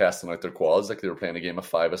 just testing out their quads like they were playing a game of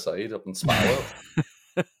five-a-side up in Smallow.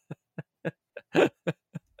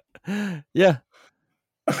 Yeah.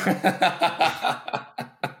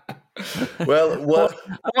 Well, what?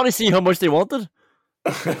 I want to see how much they wanted.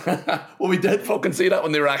 Well, we did fucking see that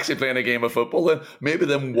when they were actually playing a game of football. Then maybe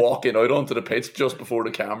them walking out onto the pitch just before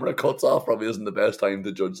the camera cuts off probably isn't the best time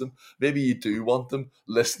to judge them. Maybe you do want them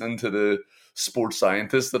listening to the sports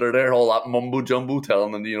scientists that are there, all that mumbo jumbo,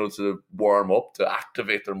 telling them to warm up, to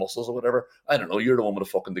activate their muscles or whatever. I don't know. You're the one with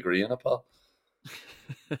a fucking degree in it, pal.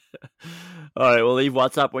 All right, we'll leave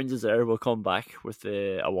WhatsApp wings there. We'll come back with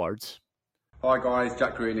the awards. Hi guys,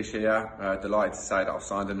 Jack Grealish here. Delighted to say that I've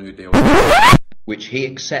signed a new deal. Which he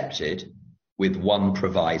accepted with one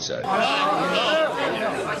proviso.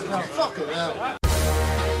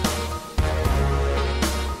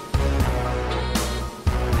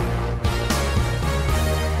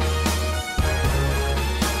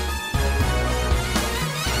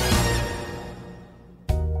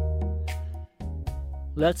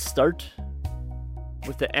 Let's start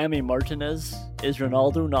with the Emmy Martinez Is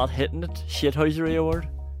Ronaldo Not Hitting It shithousery award.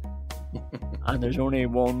 And there's only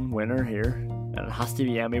one winner here, and it has to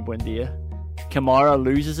be Emmy Buendia. Kamara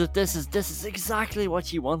loses it. This is exactly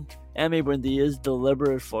what you want. Emmy Buendia's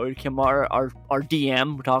deliberate foul. Kamara, our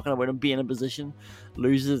DM, we're talking about him being in position,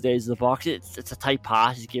 loses the edge of the box. It's a tight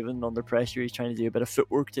pass he's given under pressure. He's trying to do a bit of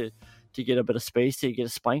footwork to get a bit of space, to get a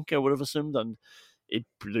spank, I would have assumed, and it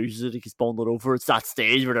loses it. It gets bundled over. It's that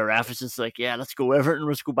stage where the ref is just like, yeah, let's go Everton,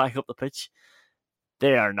 let's go back up the pitch.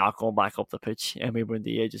 They are not going back up the pitch. Emmy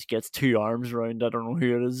Buendia just gets two arms around, I don't know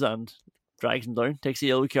who it is, and drags him down, takes a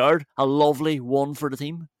yellow card. A lovely one for the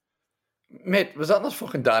team. Mate, was that not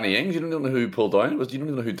fucking Danny Ings? You don't even know who pulled down. You don't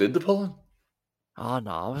even know who did the pulling. Oh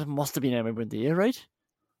no, it must have been Emmy Buendia, right?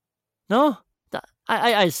 No?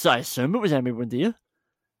 I assume it was Emmy Buendia.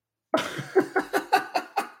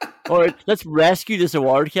 Alright, let's rescue this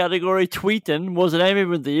award category. Tweet in, was it Emmy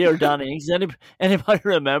Buendia or Danny Ings? Does anybody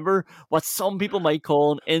remember what some people might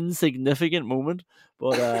call an insignificant moment?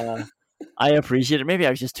 But I appreciate it. Maybe I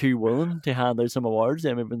was just too willing to hand out some awards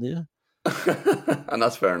to Emmy Buendia. And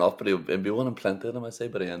that's fair enough, but he'll be winning plenty of them, I'd say,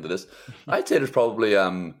 by the end of this. I'd say there's probably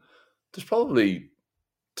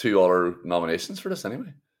two other nominations for this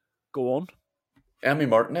anyway. Go on. Emmy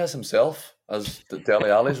Martinez himself, as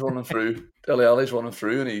Dele Alli's running through. Dele Alli's running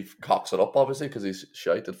through and he cocks it up, obviously, because he's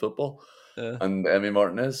shite at football. Yeah. And Emmy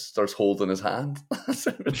Martinez starts holding his hand.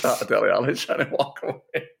 Dele Alli's trying to walk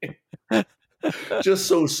away. Just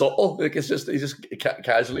so subtle. Like he just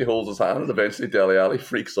casually holds his hand, and eventually Dele Alli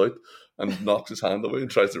freaks out and knocks his hand away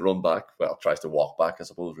and tries to run back. Well, tries to walk back, I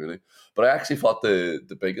suppose, really. But I actually thought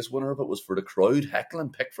the biggest winner of it was for the crowd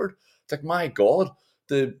heckling Pickford. It's like, my God,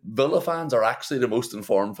 the Villa fans are actually the most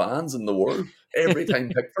informed fans in the world. Every time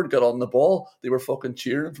Pickford got on the ball, they were fucking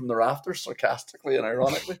cheering from the rafters, sarcastically and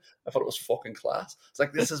ironically. I thought it was fucking class. It's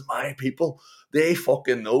like, this is my people. They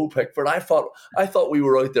fucking know Pickford. I thought we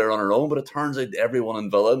were out there on our own, but it turns out everyone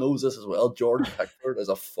in Villa knows this as well. Jordan Pickford is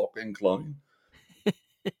a fucking clown.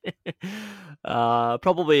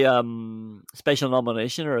 Probably special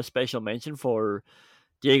nomination or a special mention for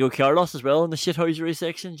Diego Carlos as well in the shithousery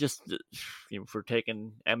section, just for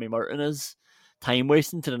taking Emmy Martinez time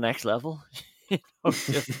wasting to the next level. I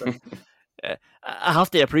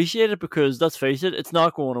have to appreciate it, because let's face it, it's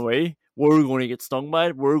not going away. We're going to get stung by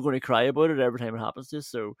it. We're going to cry about it every time it happens to us.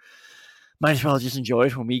 So might as well just enjoy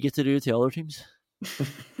it when we get to do it to other teams.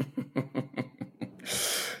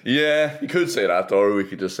 Yeah, you could say that, or we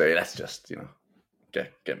could just say, let's just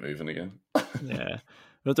get moving again. Yeah.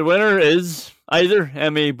 But the winner is either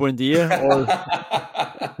Emmy Buendia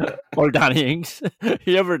or Danny Ings.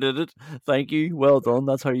 Whoever did it, thank you. Well done.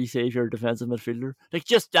 That's how you save your defensive midfielder. Like,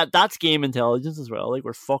 just that's game intelligence as well. Like,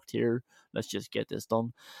 we're fucked here. Let's just get this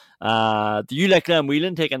done. Do you let Glenn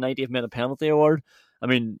Whelan take a 90th minute penalty award? I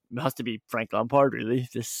mean, it has to be Frank Lampard, really.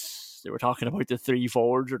 They were talking about the three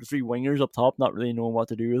forwards or the three wingers up top, not really knowing what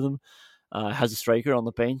to do with them. has a striker on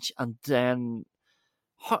the bench, and then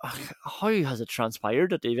how has it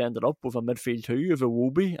transpired that they've ended up with a midfield two of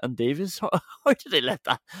Iwobi and Davis? How did they let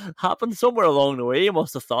that happen? Somewhere along the way, you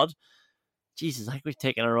must have thought, Jesus, I think we've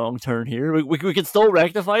taken a wrong turn here. We can still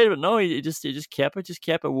rectify it, but no, he just kept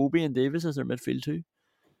Iwobi and Davis as their midfield two.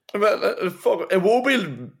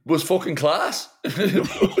 Iwobi was fucking class.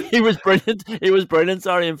 He was brilliant. He was brilliant.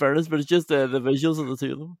 Sorry, in fairness, but it's just the visuals of the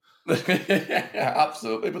two of them. Yeah,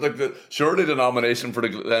 absolutely. But surely the nomination for the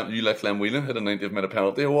Glenn Whelan hit a 90th minute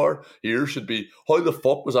penalty award here should be, how the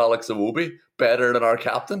fuck was Alex Iwobi better than our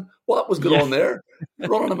captain? What was going on there?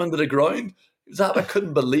 Running him into the ground. I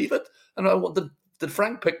couldn't believe it. And I wanted, did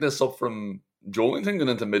Frank pick this up from Joelinton going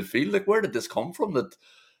into midfield? Like, where did this come from? That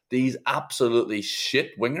these absolutely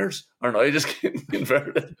shit wingers are now just getting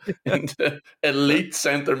converted into elite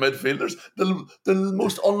centre midfielders. The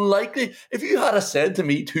most unlikely. If you had said to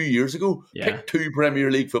me 2 years ago, pick two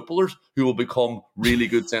Premier League footballers who will become really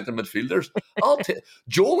good centre midfielders,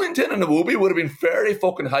 Joelinton and Iwobi would have been very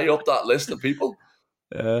fucking high up that list of people.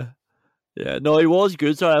 Yeah, no, he was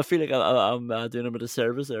good. So I feel like I'm doing him a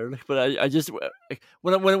disservice there. But I just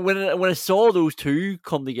when I saw those two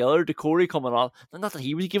come together, the Corey coming off, not that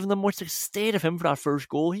he was giving them much. The state of him for that first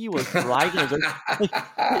goal, he was dragging it.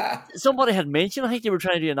 Somebody had mentioned, I think they were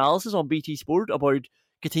trying to do analysis on BT Sport about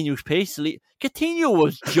Coutinho's pace. Coutinho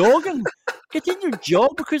was jogging. Coutinho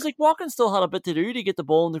jogged because Watkins still had a bit to do to get the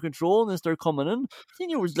ball under control and then start coming in.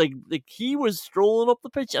 Coutinho was like he was strolling up the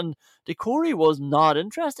pitch, and Decore was not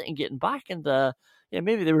interested in getting back. And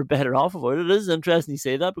maybe they were better off about it. It is interesting you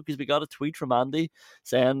say that because we got a tweet from Andy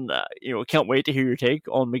saying, can't wait to hear your take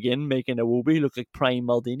on McGinn making Iwobi look like prime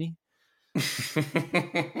Maldini.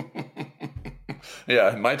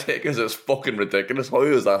 Yeah, my take is it's fucking ridiculous. How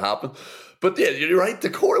does that happen? But yeah, you're right,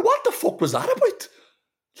 Decore. What the fuck was that about?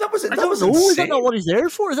 That was I don't know. Insane. Is that not what he's there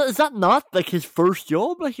for? Is that not his first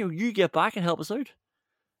job? You get back and help us out.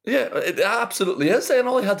 Yeah, it absolutely is. And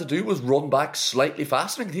all he had to do was run back slightly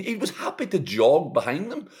faster. He was happy to jog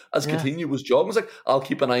behind them as Coutinho was jogging. He was like, I'll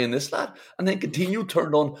keep an eye on this lad. And then Coutinho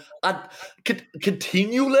turned on at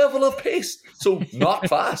Coutinho level of pace. So not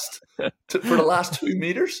fast for the last 2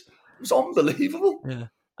 meters. It was unbelievable. Yeah.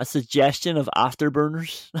 A suggestion of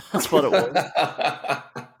afterburners. That's what it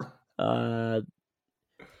was.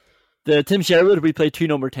 The Tim Sherwood, we played 2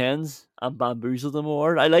 number 10s and bamboozled them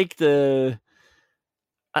award. I like the...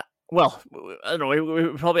 I don't know.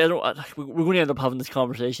 We're going to end up having this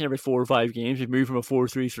conversation every 4 or 5 games. We've moved from a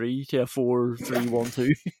 4-3-3 to a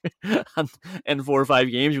 4-3-1-2. And in 4 or 5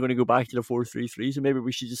 games, we're going to go back to the 4-3-3. So maybe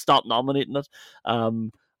we should just stop nominating it. I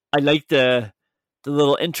like the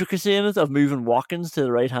little intricacy in it of moving Watkins to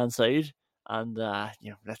the right-hand side. And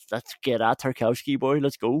let's get at Tarkowski, boy.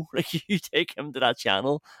 Let's go. You take him to that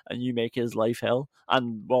channel and you make his life hell.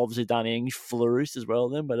 And obviously Danny Ings flourished as well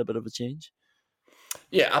then by a bit of a change.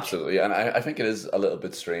 Yeah, absolutely. And I think it is a little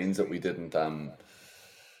bit strange that we didn't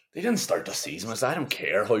they didn't start the season. I don't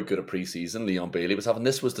care how good a pre-season Leon Bailey was having.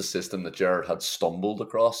 This was the system that Gerrard had stumbled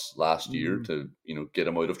across last year to get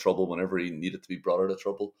him out of trouble whenever he needed to be brought out of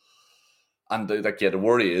trouble. And the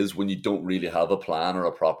worry is when you don't really have a plan or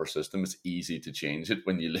a proper system, it's easy to change it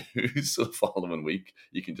when you lose. So the following week,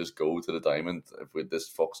 you can just go to the diamond. If this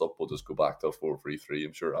fucks up, we'll just go back to a 4-3-3.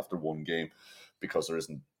 I'm sure after one game, because there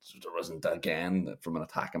isn't again from an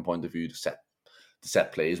attacking point of view, the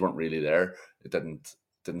set plays weren't really there. It didn't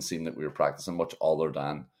seem that we were practicing much other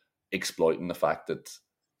than exploiting the fact that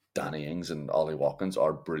Danny Ings and Ollie Watkins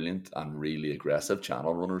are brilliant and really aggressive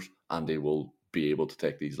channel runners, and they will be able to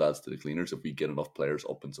take these lads to the cleaners if we get enough players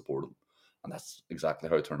up and support them. And that's exactly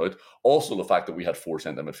how it turned out. Also, the fact that we had 4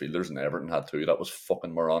 centre midfielders and Everton had 2, that was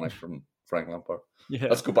fucking moronic from Frank Lampard. Yeah.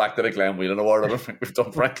 Let's go back to the Glenn Whelan Award. I don't think we've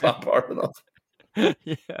done Frank Lampard enough.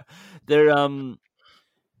 Yeah. They're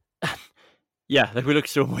we look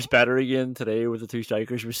so much better again today with the 2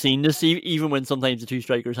 strikers. We've seen this even when sometimes the 2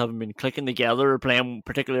 strikers haven't been clicking together or playing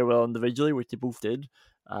particularly well individually, which they both did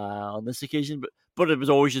on this occasion. But it was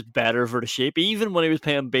always just better for the shape. Even when he was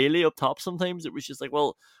playing Bailey up top, sometimes it was just like,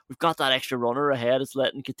 well, we've got that extra runner ahead. It's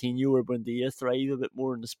letting Coutinho or Buendia thrive a bit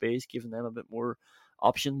more in the space, giving them a bit more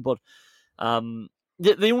option. But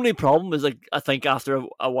the only problem is, I think after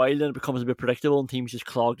a while, then it becomes a bit predictable and teams just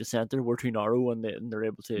clog the centre. We're too narrow and they're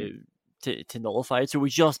able to nullify it. So we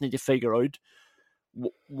just need to figure out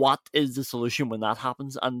what is the solution when that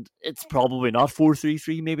happens. And it's probably not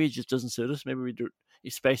 4-3-3. Maybe it just doesn't suit us. Maybe we do,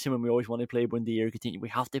 especially when we always want to play Buendia or Coutinho. We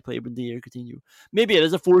have to play Buendia or Coutinho. Maybe it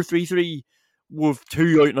is a 4-3-3 with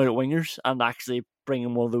 2 out-and-out wingers and actually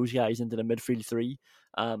bringing one of those guys into the midfield 3.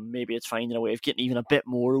 Maybe it's finding a way of getting even a bit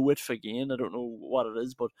more width again. I don't know what it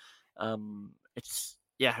is, but it's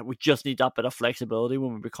yeah, we just need that bit of flexibility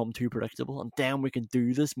when we become too predictable, and then we can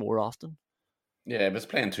do this more often. Yeah, if it's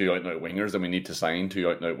playing two out-and-out wingers, then we need to sign two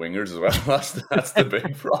out-and-out wingers as well. That's the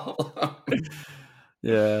big problem.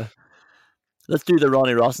 Yeah. Let's do the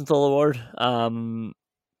Ronnie Rosenthal Award.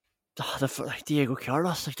 Diego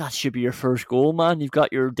Carlos, like that should be your first goal, man. You've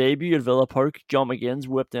got your debut at Villa Park. John McGinn's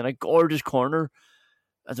whipped in a gorgeous corner.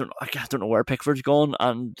 I don't know where Pickford's gone,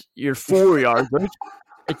 and you're 4 yards out.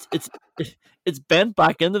 It's bent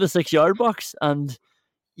back into the 6-yard box, and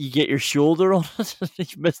you get your shoulder on it. You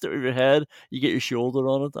missed it with your head. You get your shoulder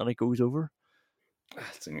on it, and it goes over.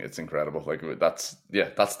 It's incredible. Like that's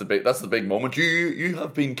the big moment. You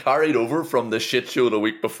have been carried over from the shit show the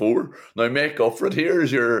week before. Now make up for it. Here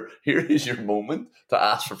is your moment to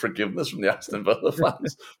ask for forgiveness from the Aston Villa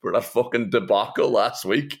fans for that fucking debacle last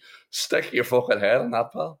week. Stick your fucking head on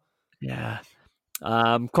that, pal. Yeah.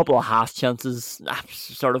 Couple of half chances,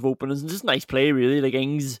 sort of openings, and just nice play, really. Like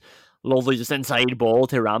Ings, lovely, just inside ball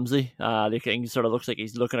to Ramsey. Like Ings sort of looks like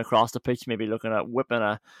he's looking across the pitch, maybe looking at whipping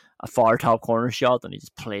a far top corner shot, and he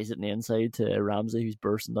just plays it in the inside to Ramsey, who's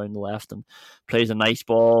bursting down the left, and plays a nice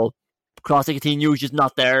ball. Cross to Coutinho, just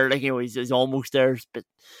not there. Like, you know, he's almost there, but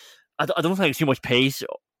I don't think it's too much pace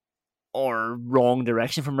or wrong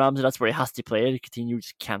direction from Ramsey. That's where he has to play it. Coutinho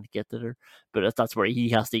just can't get to there, but that's where he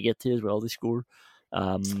has to get to as well to score.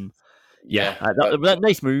 That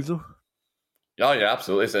nice move though. Yeah,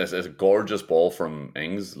 absolutely. It's a gorgeous ball from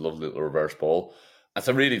Ings. Lovely little reverse ball. It's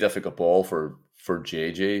a really difficult ball for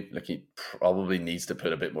JJ. Like, he probably needs to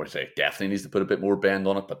put a bit more. Definitely needs to put a bit more bend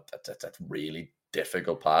on it. But that's a really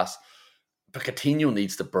difficult pass. But Coutinho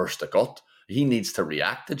needs to burst a gut. He needs to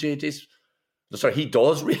react to JJ's. Sorry, he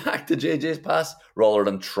does react to JJ's pass rather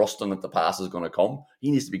than trusting that the pass is going to come.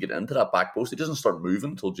 He needs to be getting into that back post. He doesn't start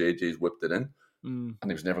moving until JJ's whipped it in. And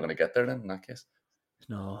he was never going to get there then in that case.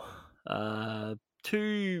 No.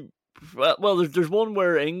 There's one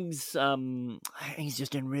where Ings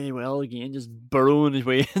just doing really well again, just burrowing his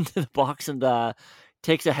way into the box and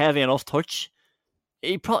takes a heavy enough touch.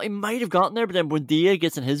 He probably might have gotten there, but then Buendia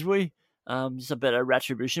gets in his way. Just a bit of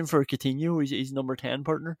retribution for Coutinho. He's number 10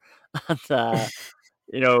 partner.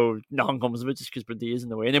 And nothing comes of it just because Buendia's in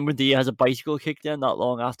the way. And then Buendia has a bicycle kick then not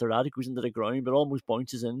long after that. It goes into the ground, but almost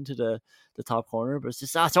bounces into the top corner. But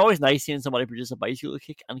it's always nice seeing somebody produce a bicycle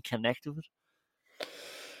kick and connect with it.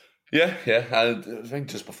 Yeah. I think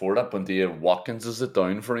just before that, Buendia Watkins is it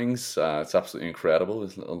down for Ings. It's absolutely incredible.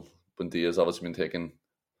 His little Buendia's obviously been taking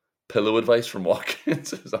pillow advice from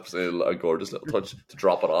Watkins. It's absolutely a gorgeous little touch to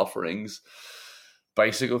drop it off for Ings.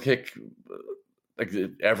 Bicycle kick. Like,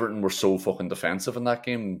 Everton were so fucking defensive in that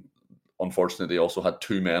game. Unfortunately, they also had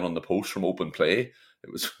two men on the post from open play.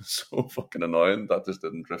 It was so fucking annoying that just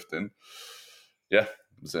didn't drift in. Yeah,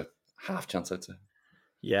 it was a half chance, I'd say.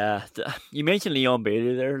 Yeah, you mentioned Leon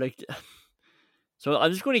Bailey there. So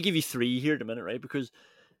I'm just going to give you three here in a minute, right? Because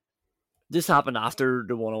this happened after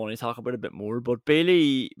the one I want to talk about a bit more. But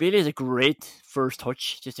Bailey is a great first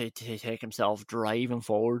touch just to take himself driving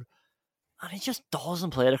forward. And he just doesn't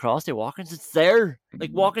play it across to Watkins. It's there. Like,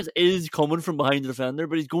 Watkins is coming from behind the defender,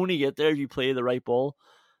 but he's going to get there if you play the right ball.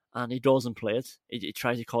 And he doesn't play it. He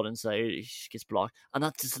tries to cut inside. He just gets blocked. And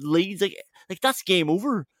that just leads, like that's game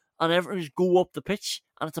over. And everyone just go up the pitch.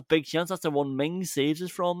 And it's a big chance. That's the one Mings saves us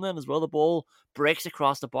from then as well. The ball breaks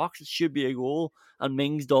across the box. It should be a goal. And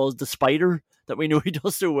Mings does the spider that we know he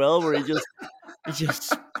does so well, where he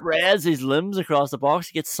just spreads his limbs across the box.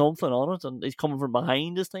 He gets something on it, and he's coming from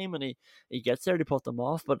behind this time, and he gets there to put them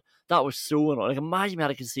off. But that was so annoying. Like, imagine we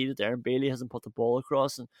had conceded there, and Bailey hasn't put the ball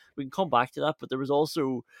across, and we can come back to that. But there was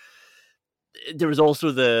also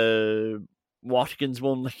the Watkins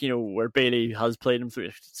one, where Bailey has played him through.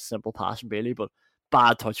 It's a simple pass from Bailey, but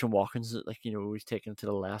bad touch from Watkins. He's taken it to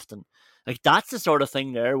the left, and that's the sort of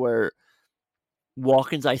thing there where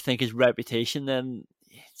Watkins, I think, his reputation then,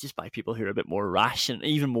 just by people who are a bit more rash and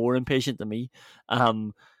even more impatient than me,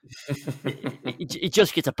 it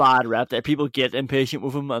just gets a bad rep that people get impatient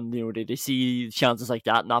with him, and they see chances like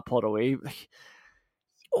that not put away. You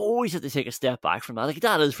always have to take a step back from that.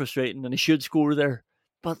 That is frustrating, and he should score there.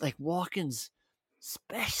 But Watkins,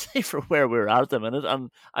 especially for where we're at the minute,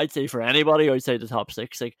 and I'd say for anybody outside the top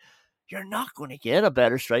six, you're not going to get a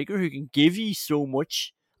better striker who can give you so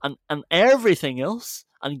much and everything else,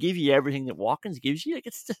 and give you everything that Watkins gives you.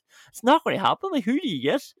 It's not going to happen. Who do you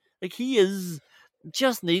get? He is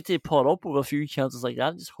just need to put up with a few chances like that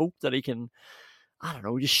and just hope that he can, I don't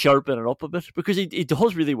know, just sharpen it up a bit, because he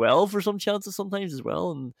does really well for some chances sometimes as well.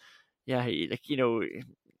 And yeah,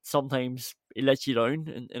 sometimes he lets you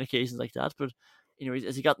down in occasions like that. But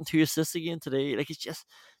has he gotten 2 assists again today? It's just,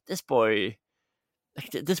 this boy,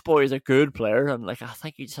 like this boy is a good player, and like I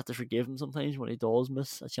think you just have to forgive him sometimes when he does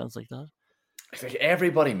miss a chance like that. It's like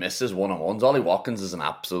everybody misses one-on-ones. Ollie Watkins is an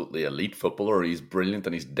absolutely elite footballer. He's brilliant,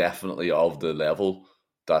 and he's definitely of the level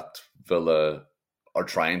that Villa are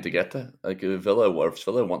trying to get to. Like Villa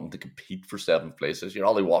wanting to compete for 7th place this year.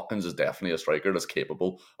 Ollie Watkins is definitely a striker that's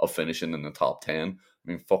capable of finishing in the top 10. I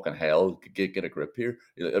mean, fucking hell, get a grip here.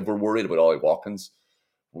 If we're worried about Ollie Watkins,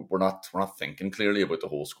 we're not thinking clearly about the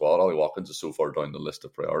whole squad. Ollie Watkins is so far down the list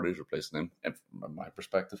of priorities, replacing him, from my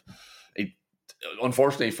perspective.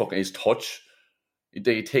 Unfortunately, his touch,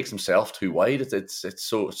 he takes himself too wide. It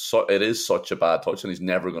is such a bad touch, and he's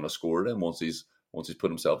never going to score it once he's put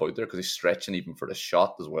himself out there, because he's stretching even for the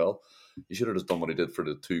shot as well. He should have just done what he did for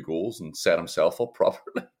the 2 goals and set himself up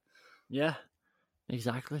properly. Yeah,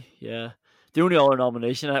 exactly. Yeah. The only other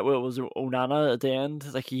nomination was Onana at the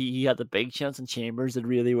end. Like he had the big chance, and Chambers did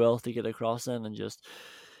really well to get across in, and just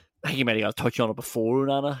I think he might have got a touch on it before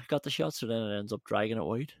Onana got the shot, so then it ends up dragging it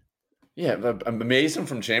wide. Yeah, amazing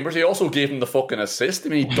from Chambers. He also gave him the fucking assist. I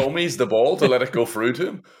mean, he dummies the ball to let it go through to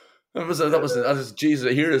him. That was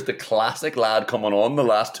Jesus. Here is the classic lad coming on the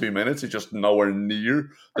last 2 minutes. He's just nowhere near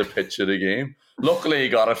the pitch of the game. Luckily, he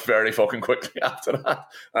got it very fucking quickly after that,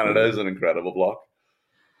 and it is an incredible block.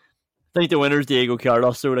 I think the winner's Diego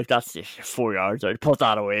Carlos, so like that's 4 yards out. Put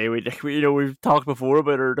that away. We've talked before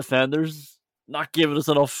about our defenders not giving us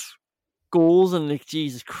enough goals, and like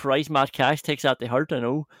Jesus Christ, Matt Cash takes that to heart. I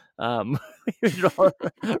know. Rather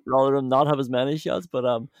than not have as many shots, but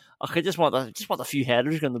I just want a few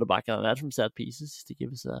headers going to the back of the net from set pieces just to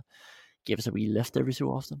give us a wee lift every so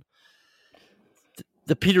often.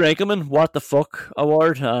 The Peter Enkelman What the Fuck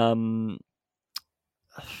award.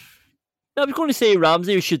 I was going to say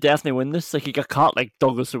Ramsey should definitely win this. Like he got caught like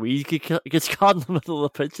Douglas Luiz. He gets caught in the middle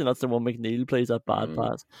of the pitch, and that's the one McNeil plays that bad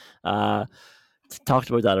pass. Talked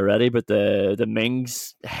about that already, but the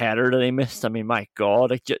Mings header that he missed. I mean, my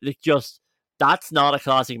God, just that's not a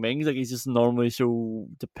classic Mings. Like he's just normally so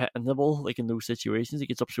dependable. Like in those situations, he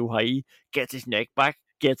gets up so high, gets his neck back,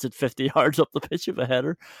 gets it 50 yards up the pitch of a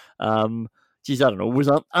header. Geez, I don't know. Was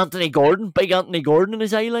that Anthony Gordon, big Anthony Gordon in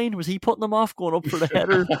his eye line? Was he putting him off going up for the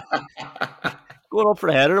header? Going up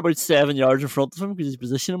for the header about 7 yards in front of him because his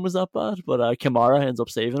positioning was that bad. But Kamara ends up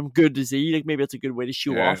saving him. Good to see. Like maybe it's a good way to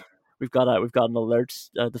show off. We've got an alert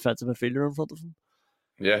defensive midfielder in front of him.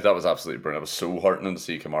 Yeah, that was absolutely brilliant. It was so heartening to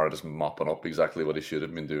see Kamara just mopping up exactly what he should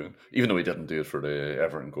have been doing, even though he didn't do it for the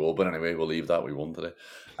Everton goal. But anyway, we'll leave that. We won today.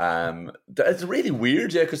 It's really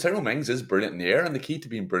weird, because Tyrone Mings is brilliant in the air, and the key to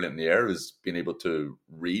being brilliant in the air is being able to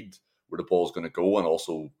read where the ball's going to go and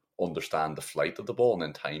also understand the flight of the ball and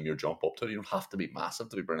then time your jump up to it. You don't have to be massive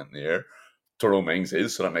to be brilliant in the air. Tyrone Mings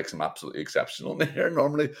is, so that makes him absolutely exceptional in the air.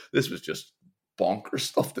 Normally, this was just bonkers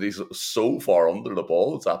stuff that he's so far under the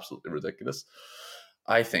ball. It's absolutely ridiculous.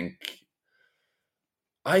 I think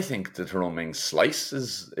the Tyrone Mings slice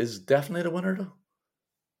is definitely the winner,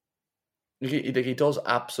 though. He does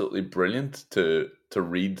absolutely brilliant to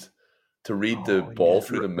read the ball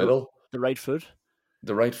through the middle. The right foot.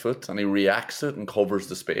 The right foot, and he reacts it and covers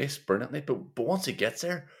the space brilliantly. But once he gets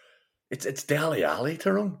there, it's Dele Alli,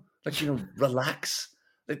 Tyrone. Like, relax.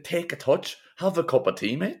 Like, take a touch. Have a cup of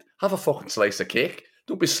tea, mate. Have a fucking slice of cake.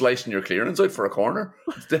 Don't be slicing your clearance out for a corner.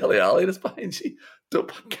 It's Dele Alli that's behind you.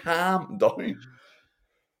 Calm down.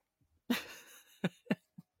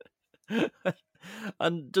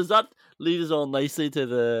 And does that lead us on nicely to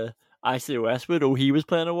the Ashley Westwood? Oh, he was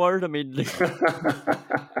playing award. I mean,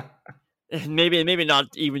 maybe not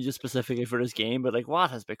even just specifically for this game, but like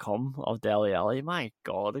what has become of Dele Alli? My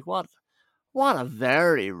God, like what a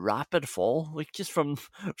very rapid fall. Like just from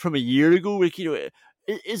a year ago, like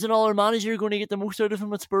is another manager going to get the most out of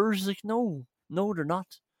him at Spurs? Like no, they're not.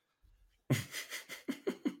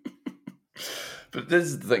 But this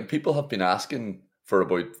is the thing, people have been asking for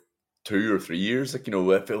about 2 or 3 years, like,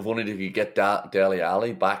 if only they could get Dele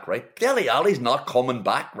Alli back, right? Dele Alli's not coming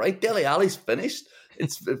back, right? Dele Alli's finished.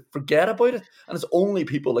 Forget about it. And it's only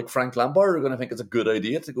people like Frank Lampard who are going to think it's a good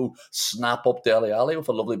idea to go snap up Dele Alli with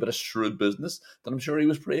a lovely bit of shrewd business that I'm sure he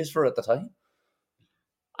was praised for at the time.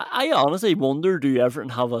 I honestly wonder, do Everton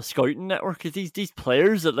have a scouting network? Because these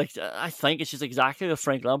players that, like, I think it's just exactly what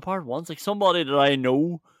Frank Lampard wants. Like somebody that I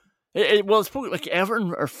know. It's like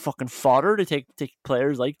Everton are fucking fodder to take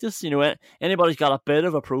players like this. Anybody's got a bit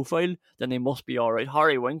of a profile, then they must be all right.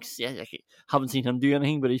 Harry Winks, haven't seen him do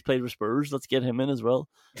anything, but he's played with Spurs. Let's get him in as well.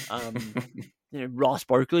 Ross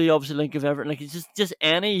Barkley, obviously link of Everton. Like it's just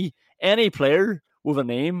any player with a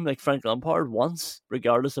name like Frank Lampard wants,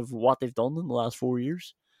 regardless of what they've done in the last 4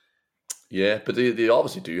 years. Yeah, but they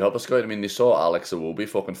obviously do have a scout. I mean, they saw Alex Iwobi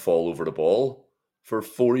fucking fall over the ball for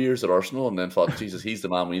 4 years at Arsenal and then thought, Jesus, he's the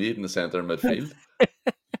man we need in the centre midfield.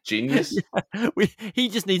 Genius. Yeah, he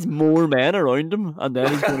just needs more men around him, and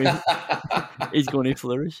then he's going to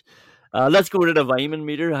flourish. Let's go to the Vyman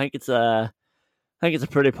meter. I think it's a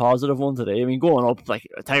pretty positive one today. I mean, going up like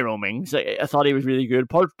Tyrone Mings, I thought he was really good.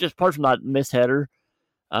 Apart from that missed header,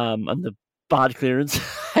 and the bad clearance,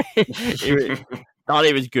 thought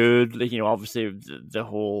he was good. Like, obviously the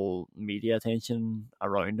whole media attention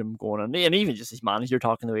around him going on, and even just his manager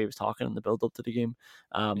talking the way he was talking in the build up to the game.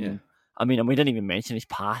 I mean, and we didn't even mention his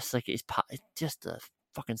pass. Like just a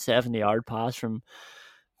fucking 70-yard pass from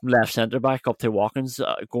left centre back up to Watkins,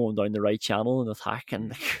 going down the right channel in attack.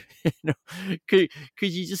 And could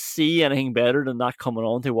you just see anything better than that coming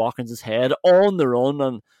on to Watkins' head on the run?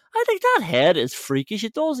 And I think that head is freakish.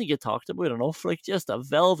 It doesn't get talked about enough. Like, just a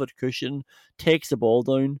velvet cushion, takes the ball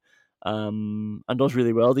down, and does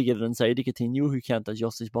really well to get it inside to Coutinho, who can't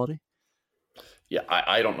adjust his body. Yeah,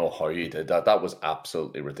 I don't know how he did that. That was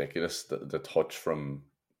absolutely ridiculous. The touch from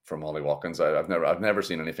Ollie Watkins. I've never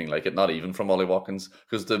seen anything like it. Not even from Ollie Watkins,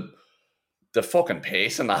 because the fucking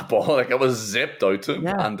pace in that ball, like, it was zipped out to him,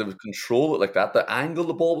 and the control like that. The angle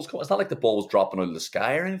the ball was coming. It's not like the ball was dropping out of the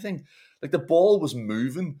sky or anything. Like, the ball was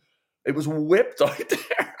moving. It was whipped out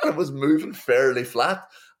there, and it was moving fairly flat.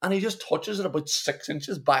 And he just touches it about 6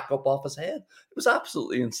 inches back up off his head. It was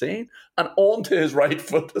absolutely insane. And onto his right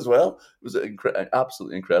foot as well. It was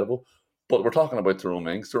absolutely incredible. But we're talking about Tyrone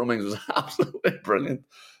Mings. Tyrone Mings was absolutely brilliant.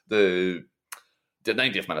 The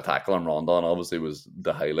 90th minute tackle on Rondon obviously was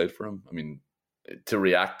the highlight for him. I mean, to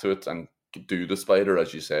react to it and do the spider,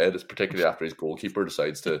 as you said, is particularly after his goalkeeper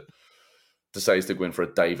decides to go in for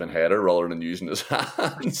a diving header rather than using his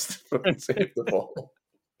hands to fucking save the ball.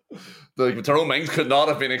 The Tyrone Mings could not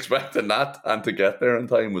have been expecting that, and to get there in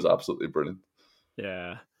time was absolutely brilliant.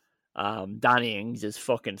 Yeah. Danny Ings is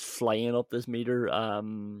fucking flying up this meter.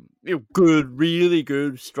 Good, really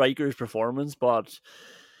good striker's performance, but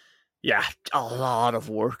yeah, a lot of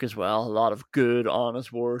work as well. A lot of good,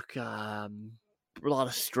 honest work. A lot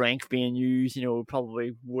of strength being used.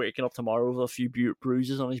 Probably waking up tomorrow with a few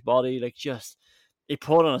bruises on his body. Like, just, he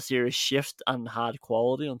put on a serious shift and had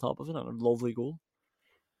quality on top of it, and a lovely goal.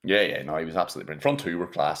 Yeah, no, he was absolutely brilliant. Front two were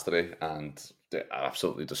class today, and they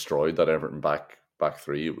absolutely destroyed that Everton back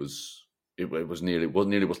three. It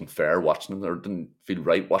wasn't fair watching them, or didn't feel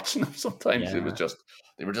right watching them sometimes. It was just,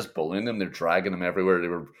 they were just bullying them. They're dragging them everywhere. They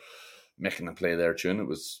were making them play their tune. It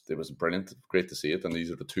was brilliant. Great to see it. And these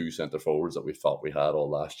are the two centre forwards that we thought we had all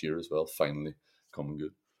last year as well, finally coming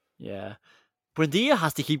good. Yeah. Buendia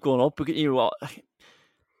has to keep going up because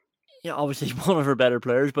obviously he's one of our better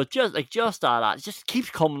players, but just that just keeps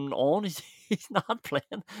coming on. He's not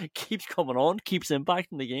playing, keeps coming on, keeps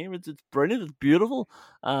impacting the game. It's brilliant. It's beautiful.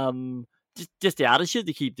 Just the attitude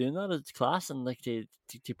to keep doing that. It's class, and like to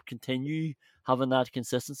continue having that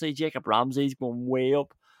consistency. Jacob Ramsey's going way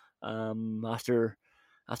up. After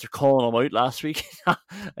calling him out last week,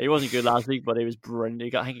 he wasn't good last week, but he was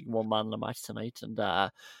brilliant. I think he won man of the match tonight, and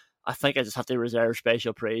I think I just have to reserve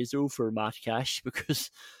special praise though for Matt Cash,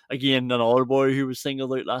 because again, another boy who was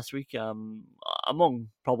singled out last week, among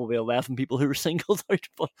probably 11 people who were singled out,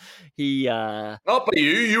 but he not by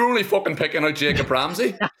you were only fucking picking out Jacob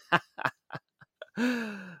Ramsey.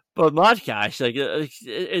 But Matt Cash, like,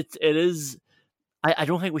 it is, I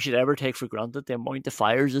don't think we should ever take for granted the amount of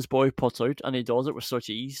fires this boy puts out, and he does it with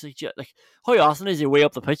such ease. Like how often is he way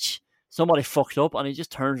up the pitch, somebody fucked up, and he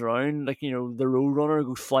just turns around, like, the road runner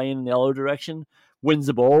goes flying in the other direction, wins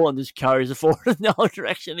the ball, and just carries it forward in the other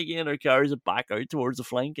direction again, or carries it back out towards the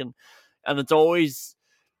flank, and it's always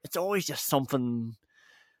just something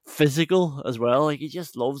physical as well. Like, he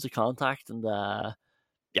just loves the contact, and I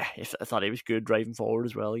thought he was good driving forward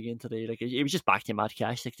as well again today. Like, he was just back to Matt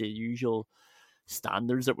Cash, like the usual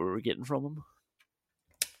standards that we were getting from him.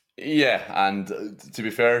 Yeah, and to be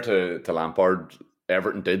fair to Lampard,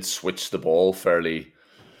 Everton did switch the ball fairly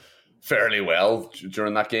well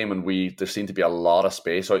during that game, and there seemed to be a lot of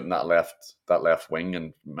space out in that left wing,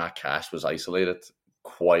 and Matt Cash was isolated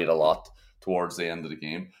quite a lot towards the end of the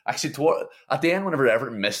game. Actually, at the end, whenever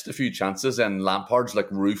Everton missed a few chances, and Lampard's like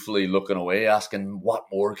ruefully looking away, asking, "What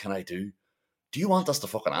more can I do? Do you want us to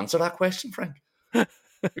fucking answer that question, Frank?"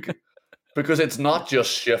 Because it's not just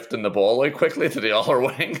shifting the ball out quickly to the other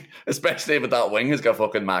wing, especially if that wing has got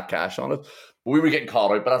fucking Matt Cash on it. We were getting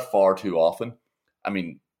caught out by that far too often. I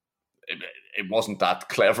mean, it wasn't that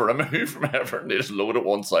clever a move from Everton. They just loaded it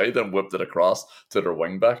one side and whipped it across to their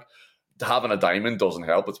wing back. Having a diamond doesn't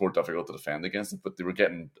help. It's more difficult to defend against it, but they were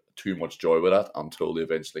getting too much joy with that until they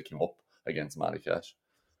eventually came up against Matty Cash.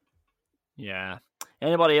 Yeah.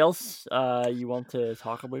 Anybody else you want to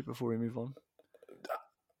talk about before we move on?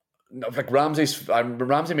 No, like Ramsey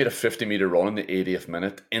made a 50-meter run in the 80th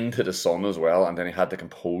minute into the sun as well, and then he had the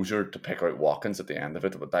composure to pick out Watkins at the end of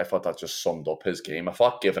it. But I thought that just summed up his game. I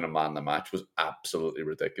thought giving a man the match was absolutely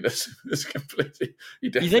ridiculous. It's completely. He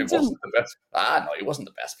definitely wasn't the best. No, he wasn't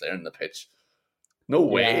the best player in the pitch. No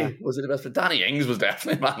way was he the best. But Danny Ings was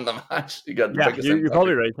definitely man of the match. He got the biggest. You're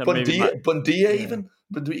probably right. Bundia even.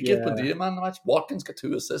 But you give Bundia man of the match. Watkins got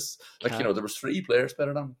 2 assists. Like there was 3 players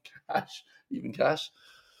better than Cash.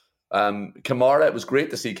 Kamara, it was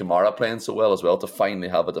great to see Kamara playing so well as well, to finally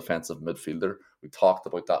have a defensive midfielder. We talked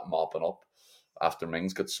about that mopping up after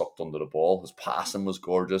Mings got sucked under the ball. His passing was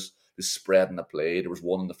gorgeous. His spreading the play. There was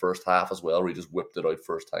one in the first half as well where he just whipped it out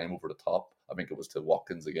first time over the top. I think it was to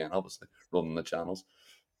Watkins again, obviously, running the channels.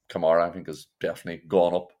 Kamara, I think, has definitely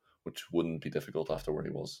gone up, which wouldn't be difficult after where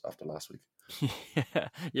he was after last week.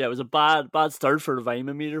 Yeah, it was a bad start for the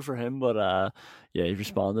Vima meter for him, but he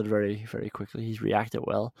responded very, very quickly. He's reacted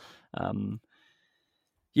well. That's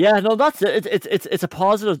it. It's a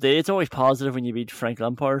positive day. It's always positive when you beat Frank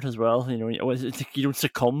Lampard as well. You know, you don't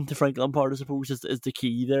succumb to Frank Lampard, I suppose, is the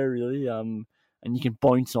key there, really. And you can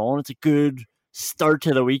bounce on. It's a good start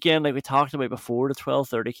to the weekend, like we talked about before, the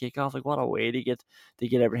 12:30 kickoff. Like, what a way to get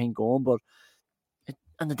everything going.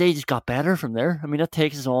 And the day just got better from there. I mean, that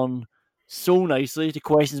takes us on so nicely to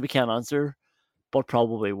questions we can't answer, but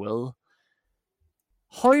probably will.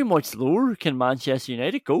 How much lower can Manchester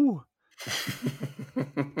United go?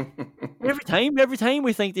 Every time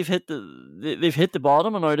we think they've hit the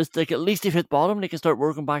bottom, and now it's like at least they've hit bottom, they can start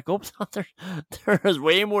working back up. There's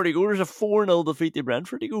way more to go. There's a 4-0 defeat to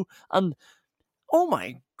Brentford to go, and oh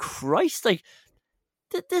my Christ, like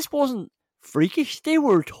this wasn't freakish. They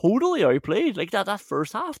were totally outplayed. Like that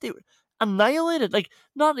first half, they were annihilated. Like,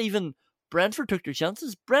 not even Brentford took their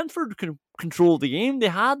chances. Brentford controlled the game. They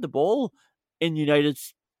had the ball in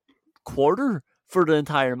United's quarter for the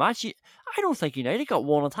entire match. I don't think United got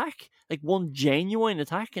one attack, like one genuine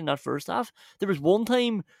attack in that first half. There was one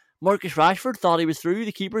time Marcus Rashford thought he was through.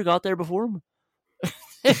 The keeper got there before him.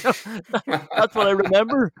 That's what I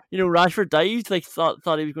remember. You know, Rashford dived, like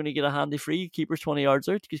thought he was going to get a handy free. Keeper's 20 yards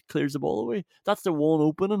out, just clears the ball away. That's the one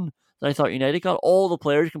opening that I thought United got. All the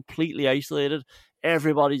players completely isolated.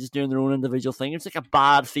 Everybody just doing their own individual thing. It's like a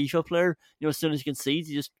bad FIFA player. You know, as soon as he concedes,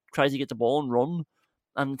 he just tries to get the ball and run,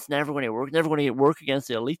 and it's never going to work. Never going to work against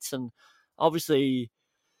the elites. And obviously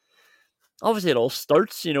it all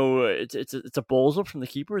starts. You know, it's a balls up from the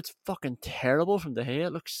keeper. It's fucking terrible from De Gea.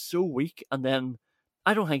 It looks so weak, and then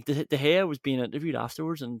I don't think De Gea was being interviewed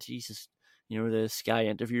afterwards, and Jesus, you know, the Sky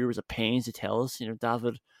interviewer was a pains to tell us, you know,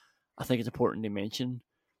 David, I think it's important to mention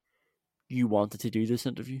you wanted to do this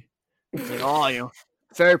interview. It's like, you know,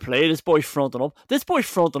 fair play, this boy's fronting up. This boy's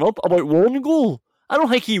fronting up about one goal. I don't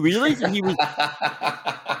think he realised he was.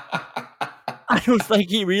 I don't think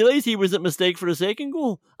he realised he was at mistake for the second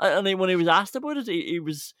goal. And then when he was asked about it,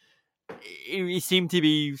 he seemed to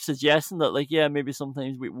be suggesting that, like, yeah, maybe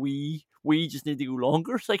sometimes we just need to go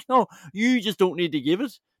longer. It's like, no, you just don't need to give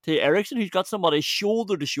it to Eriksen, who's got somebody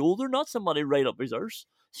shoulder to shoulder, not somebody right up his arse.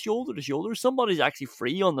 Shoulder to shoulder. Somebody's actually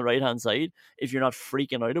free on the right hand side if you're not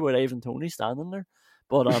freaking out about Ivan Toney standing there.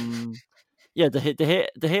 But yeah, the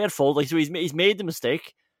head fault. Like, so he's made the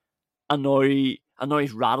mistake, and now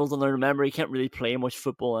he's rattled. And I remember he can't really play much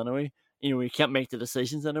football anyway. You know, he can't make the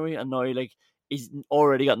decisions anyway. And now, like, he's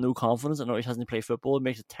already got no confidence, and now he hasn't played football. It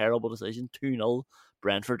makes a terrible decision. 2-0.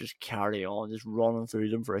 Brentford just carry on, just running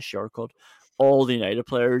through them for a shortcut. All the United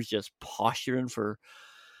players just posturing for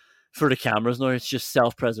the cameras now. It's just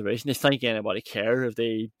self-preservation. They think anybody care if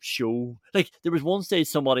they show. Like, there was one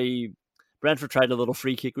stage Brentford tried a little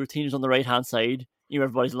free kick routine. It was on the right-hand side. You know,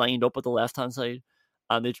 everybody's lined up at the left-hand side,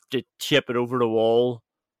 and they chip it over the wall.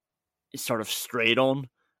 It's sort of straight on.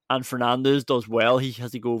 And Fernandes does well. He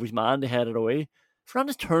has to go over his man to head it away.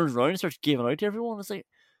 Fernandes turns around and starts giving out to everyone. It's like,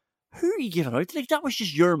 who are you giving out to? Like, that was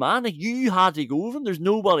just your man. Like, you had to go over him. There's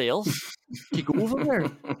nobody else to go over there.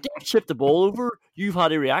 They chipped the ball over. You've had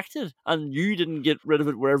to react to it. And you didn't get rid of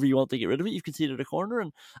it wherever you want to get rid of it. You've conceded a corner.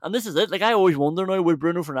 And this is it. Like, I always wonder now, would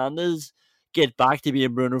Bruno Fernandes get back to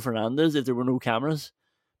being Bruno Fernandes if there were no cameras?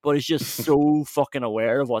 But he's just so fucking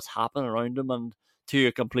aware of what's happening around him, and to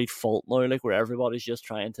a complete fault now, like, where everybody's just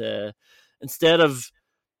trying to, instead of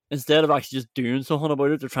actually just doing something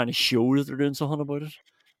about it, they're trying to show that they're doing something about it.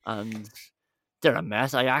 And they're a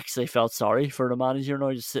mess. I actually felt sorry for the manager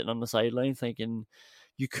now, just sitting on the sideline thinking,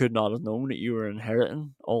 you could not have known that you were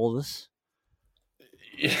inheriting all this.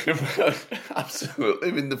 Yeah, absolutely.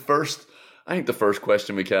 I mean, the first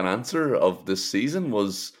question we can answer of this season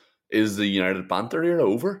was, is the United banter era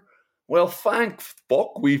over? Well, thank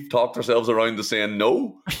fuck we've talked ourselves around to saying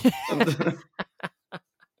no.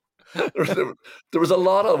 there was a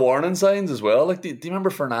lot of warning signs as well. Like, do you remember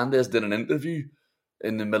Fernandez did an interview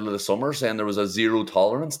in the middle of the summer saying there was a zero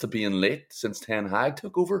tolerance to being late since Ten Hag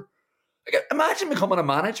took over? Like, imagine becoming a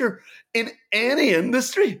manager in any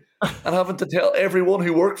industry and having to tell everyone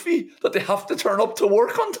who worked for you that they have to turn up to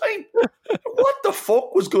work on time. What the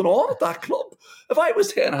fuck was going on at that club? If I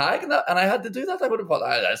was Ten Hag and I had to do that, I would have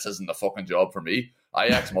thought, this isn't the fucking job for me.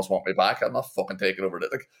 Ajax must want me back. I'm not fucking taking over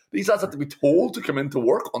it. Like, these lads have to be told to come into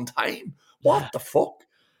work on time. What the fuck?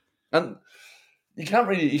 And you can't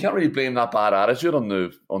really blame that bad attitude on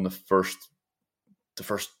the first.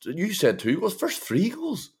 You said 2 goals, first 3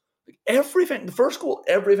 goals. Like, everything, the first goal,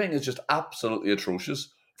 everything is just absolutely atrocious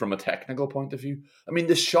from a technical point of view. I mean,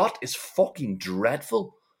 the shot is fucking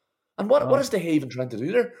dreadful. And what is De Haven trying to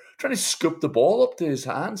do there? Trying to scoop the ball up to his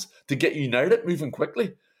hands to get United moving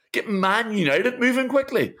quickly. Get Man United moving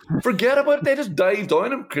quickly. Forget about it. They just dive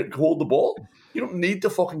down and hold the ball. You don't need to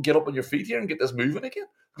fucking get up on your feet here and get this moving again,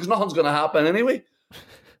 because nothing's going to happen anyway.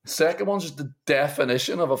 Second one's just the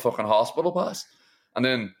definition of a fucking hospital pass. And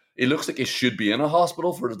then he looks like he should be in a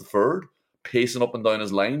hospital for the third, pacing up and down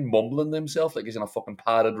his line, mumbling to himself like he's in a fucking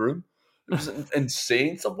padded room. It was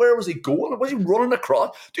insane. So where was he going? Was he running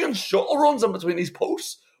across? Doing shuttle runs in between these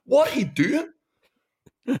posts? What are he doing?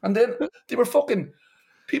 And then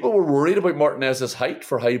people were worried about Martinez's height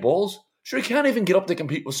for high balls. Sure, he can't even get up to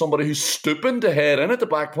compete with somebody who's stooping to head in at the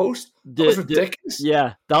back post. That was ridiculous.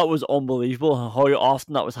 Yeah, that was unbelievable. How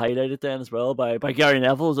often that was highlighted then as well by Gary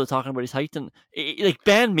Neville as they're talking about his height. And like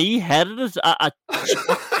Ben Mee headed it at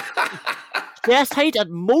chest height, at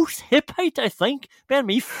most hip height, I think. Ben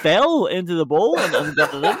Mee fell into the ball and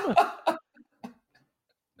got it in.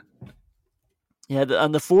 Yeah,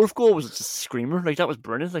 and the fourth goal was just a screamer. Like, that was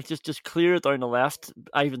brilliant. Like, just clear it down the left,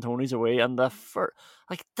 Ivan Toney's away, and that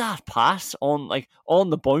pass on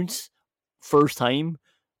the bounce, first time,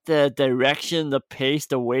 the direction, the pace,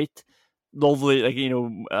 the weight, lovely. Like,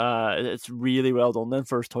 it's really well done then,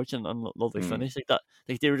 first touch and lovely finish like that.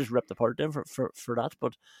 Like, they were just ripped apart then for that.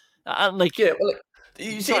 But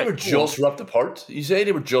you say they were just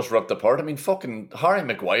ripped apart. I mean, fucking Harry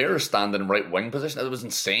Maguire standing in right wing position. It was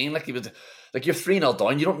insane. Like, you're 3-0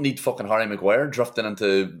 down. You don't need fucking Harry Maguire drifting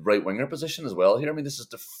into right winger position as well here. I mean, this is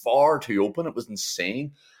far too open. It was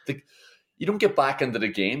insane. Like, you don't get back into the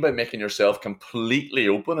game by making yourself completely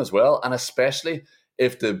open as well. And especially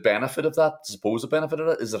if the supposed benefit of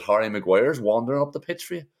it is that Harry Maguire's wandering up the pitch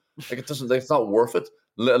for you. Like, it's not worth it.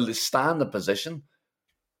 Stand in position.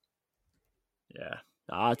 Yeah,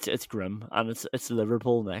 it's grim, and it's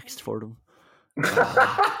Liverpool next for them.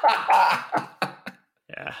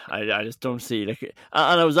 Yeah, I just don't see, like, and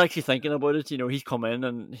I was actually thinking about it. He's come in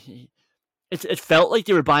and it felt like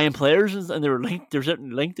they were buying players and they were linked. They're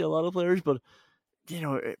certainly linked to a lot of players, but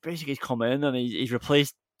basically he's come in and he's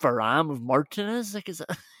replaced Varane with Martinez. Like, is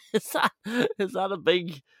that a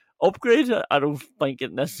big upgrade? I don't think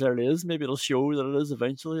it necessarily is. Maybe it'll show that it is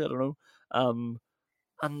eventually. I don't know.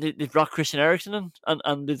 And they've brought Christian Eriksen in,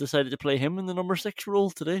 and they've decided to play him in the number 6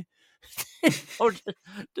 role today.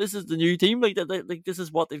 This is the new team. Like, this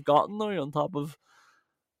is what they've gotten now on top of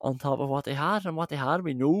what they had, and what they had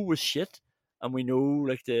we know was shit, and we know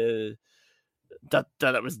like that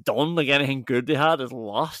it was done. Like, anything good they had is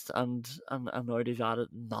lost, and now they've added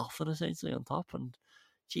nothing essentially on top. And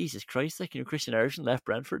Jesus Christ, like, Christian Eriksen left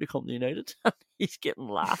Brentford to come to United. He's getting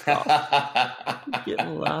laughed off.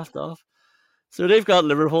 So they've got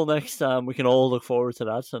Liverpool next. We can all look forward to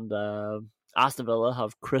that. And Aston Villa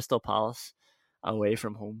have Crystal Palace away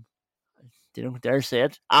from home. Dare say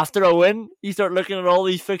it. After a win, you start looking at all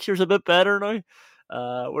these fixtures a bit better now.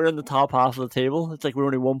 We're in the top half of the table. It's like we're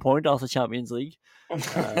only 1 point off the Champions League.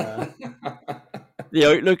 The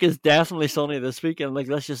outlook is definitely sunny this week, and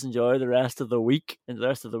let's just enjoy the rest of the week and the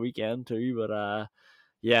rest of the weekend too. But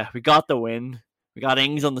yeah, we got the win. We got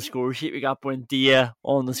Ings on the score sheet. We got Buendia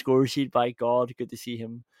on the score sheet. By God, good to see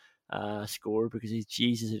him score, because he's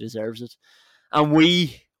Jesus who deserves it. And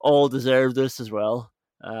we all deserve this as well.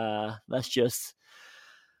 Let's just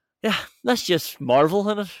marvel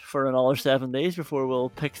in it for another 7 days before we'll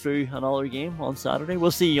pick through another game on Saturday.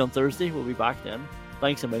 We'll see you on Thursday. We'll be back then.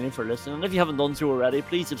 Thanks a million for listening. And if you haven't done so already,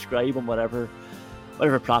 please subscribe on whatever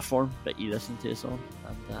platform that you listen to us on.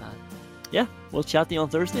 And yeah, we'll chat to you on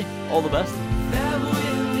Thursday. All the best. That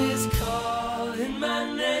wind is calling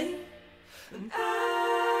my name, and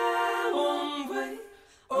I won't wait,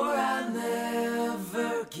 or I'll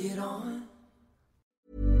never get on.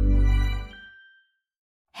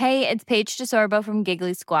 Hey, it's Paige DeSorbo from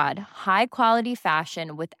Giggly Squad. High quality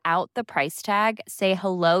fashion without the price tag. Say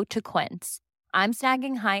hello to Quince. I'm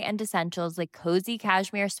snagging high-end essentials like cozy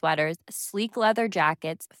cashmere sweaters, sleek leather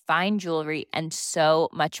jackets, fine jewelry, and so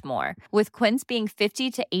much more. With Quince being 50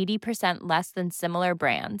 to 80% less than similar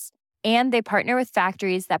brands. And they partner with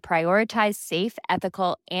factories that prioritize safe,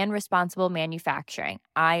 ethical, and responsible manufacturing.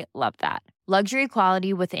 I love that. Luxury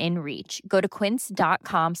quality within reach. Go to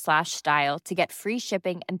quince.com/style to get free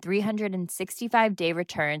shipping and 365-day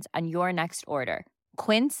returns on your next order.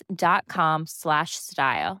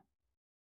 Quince.com/style.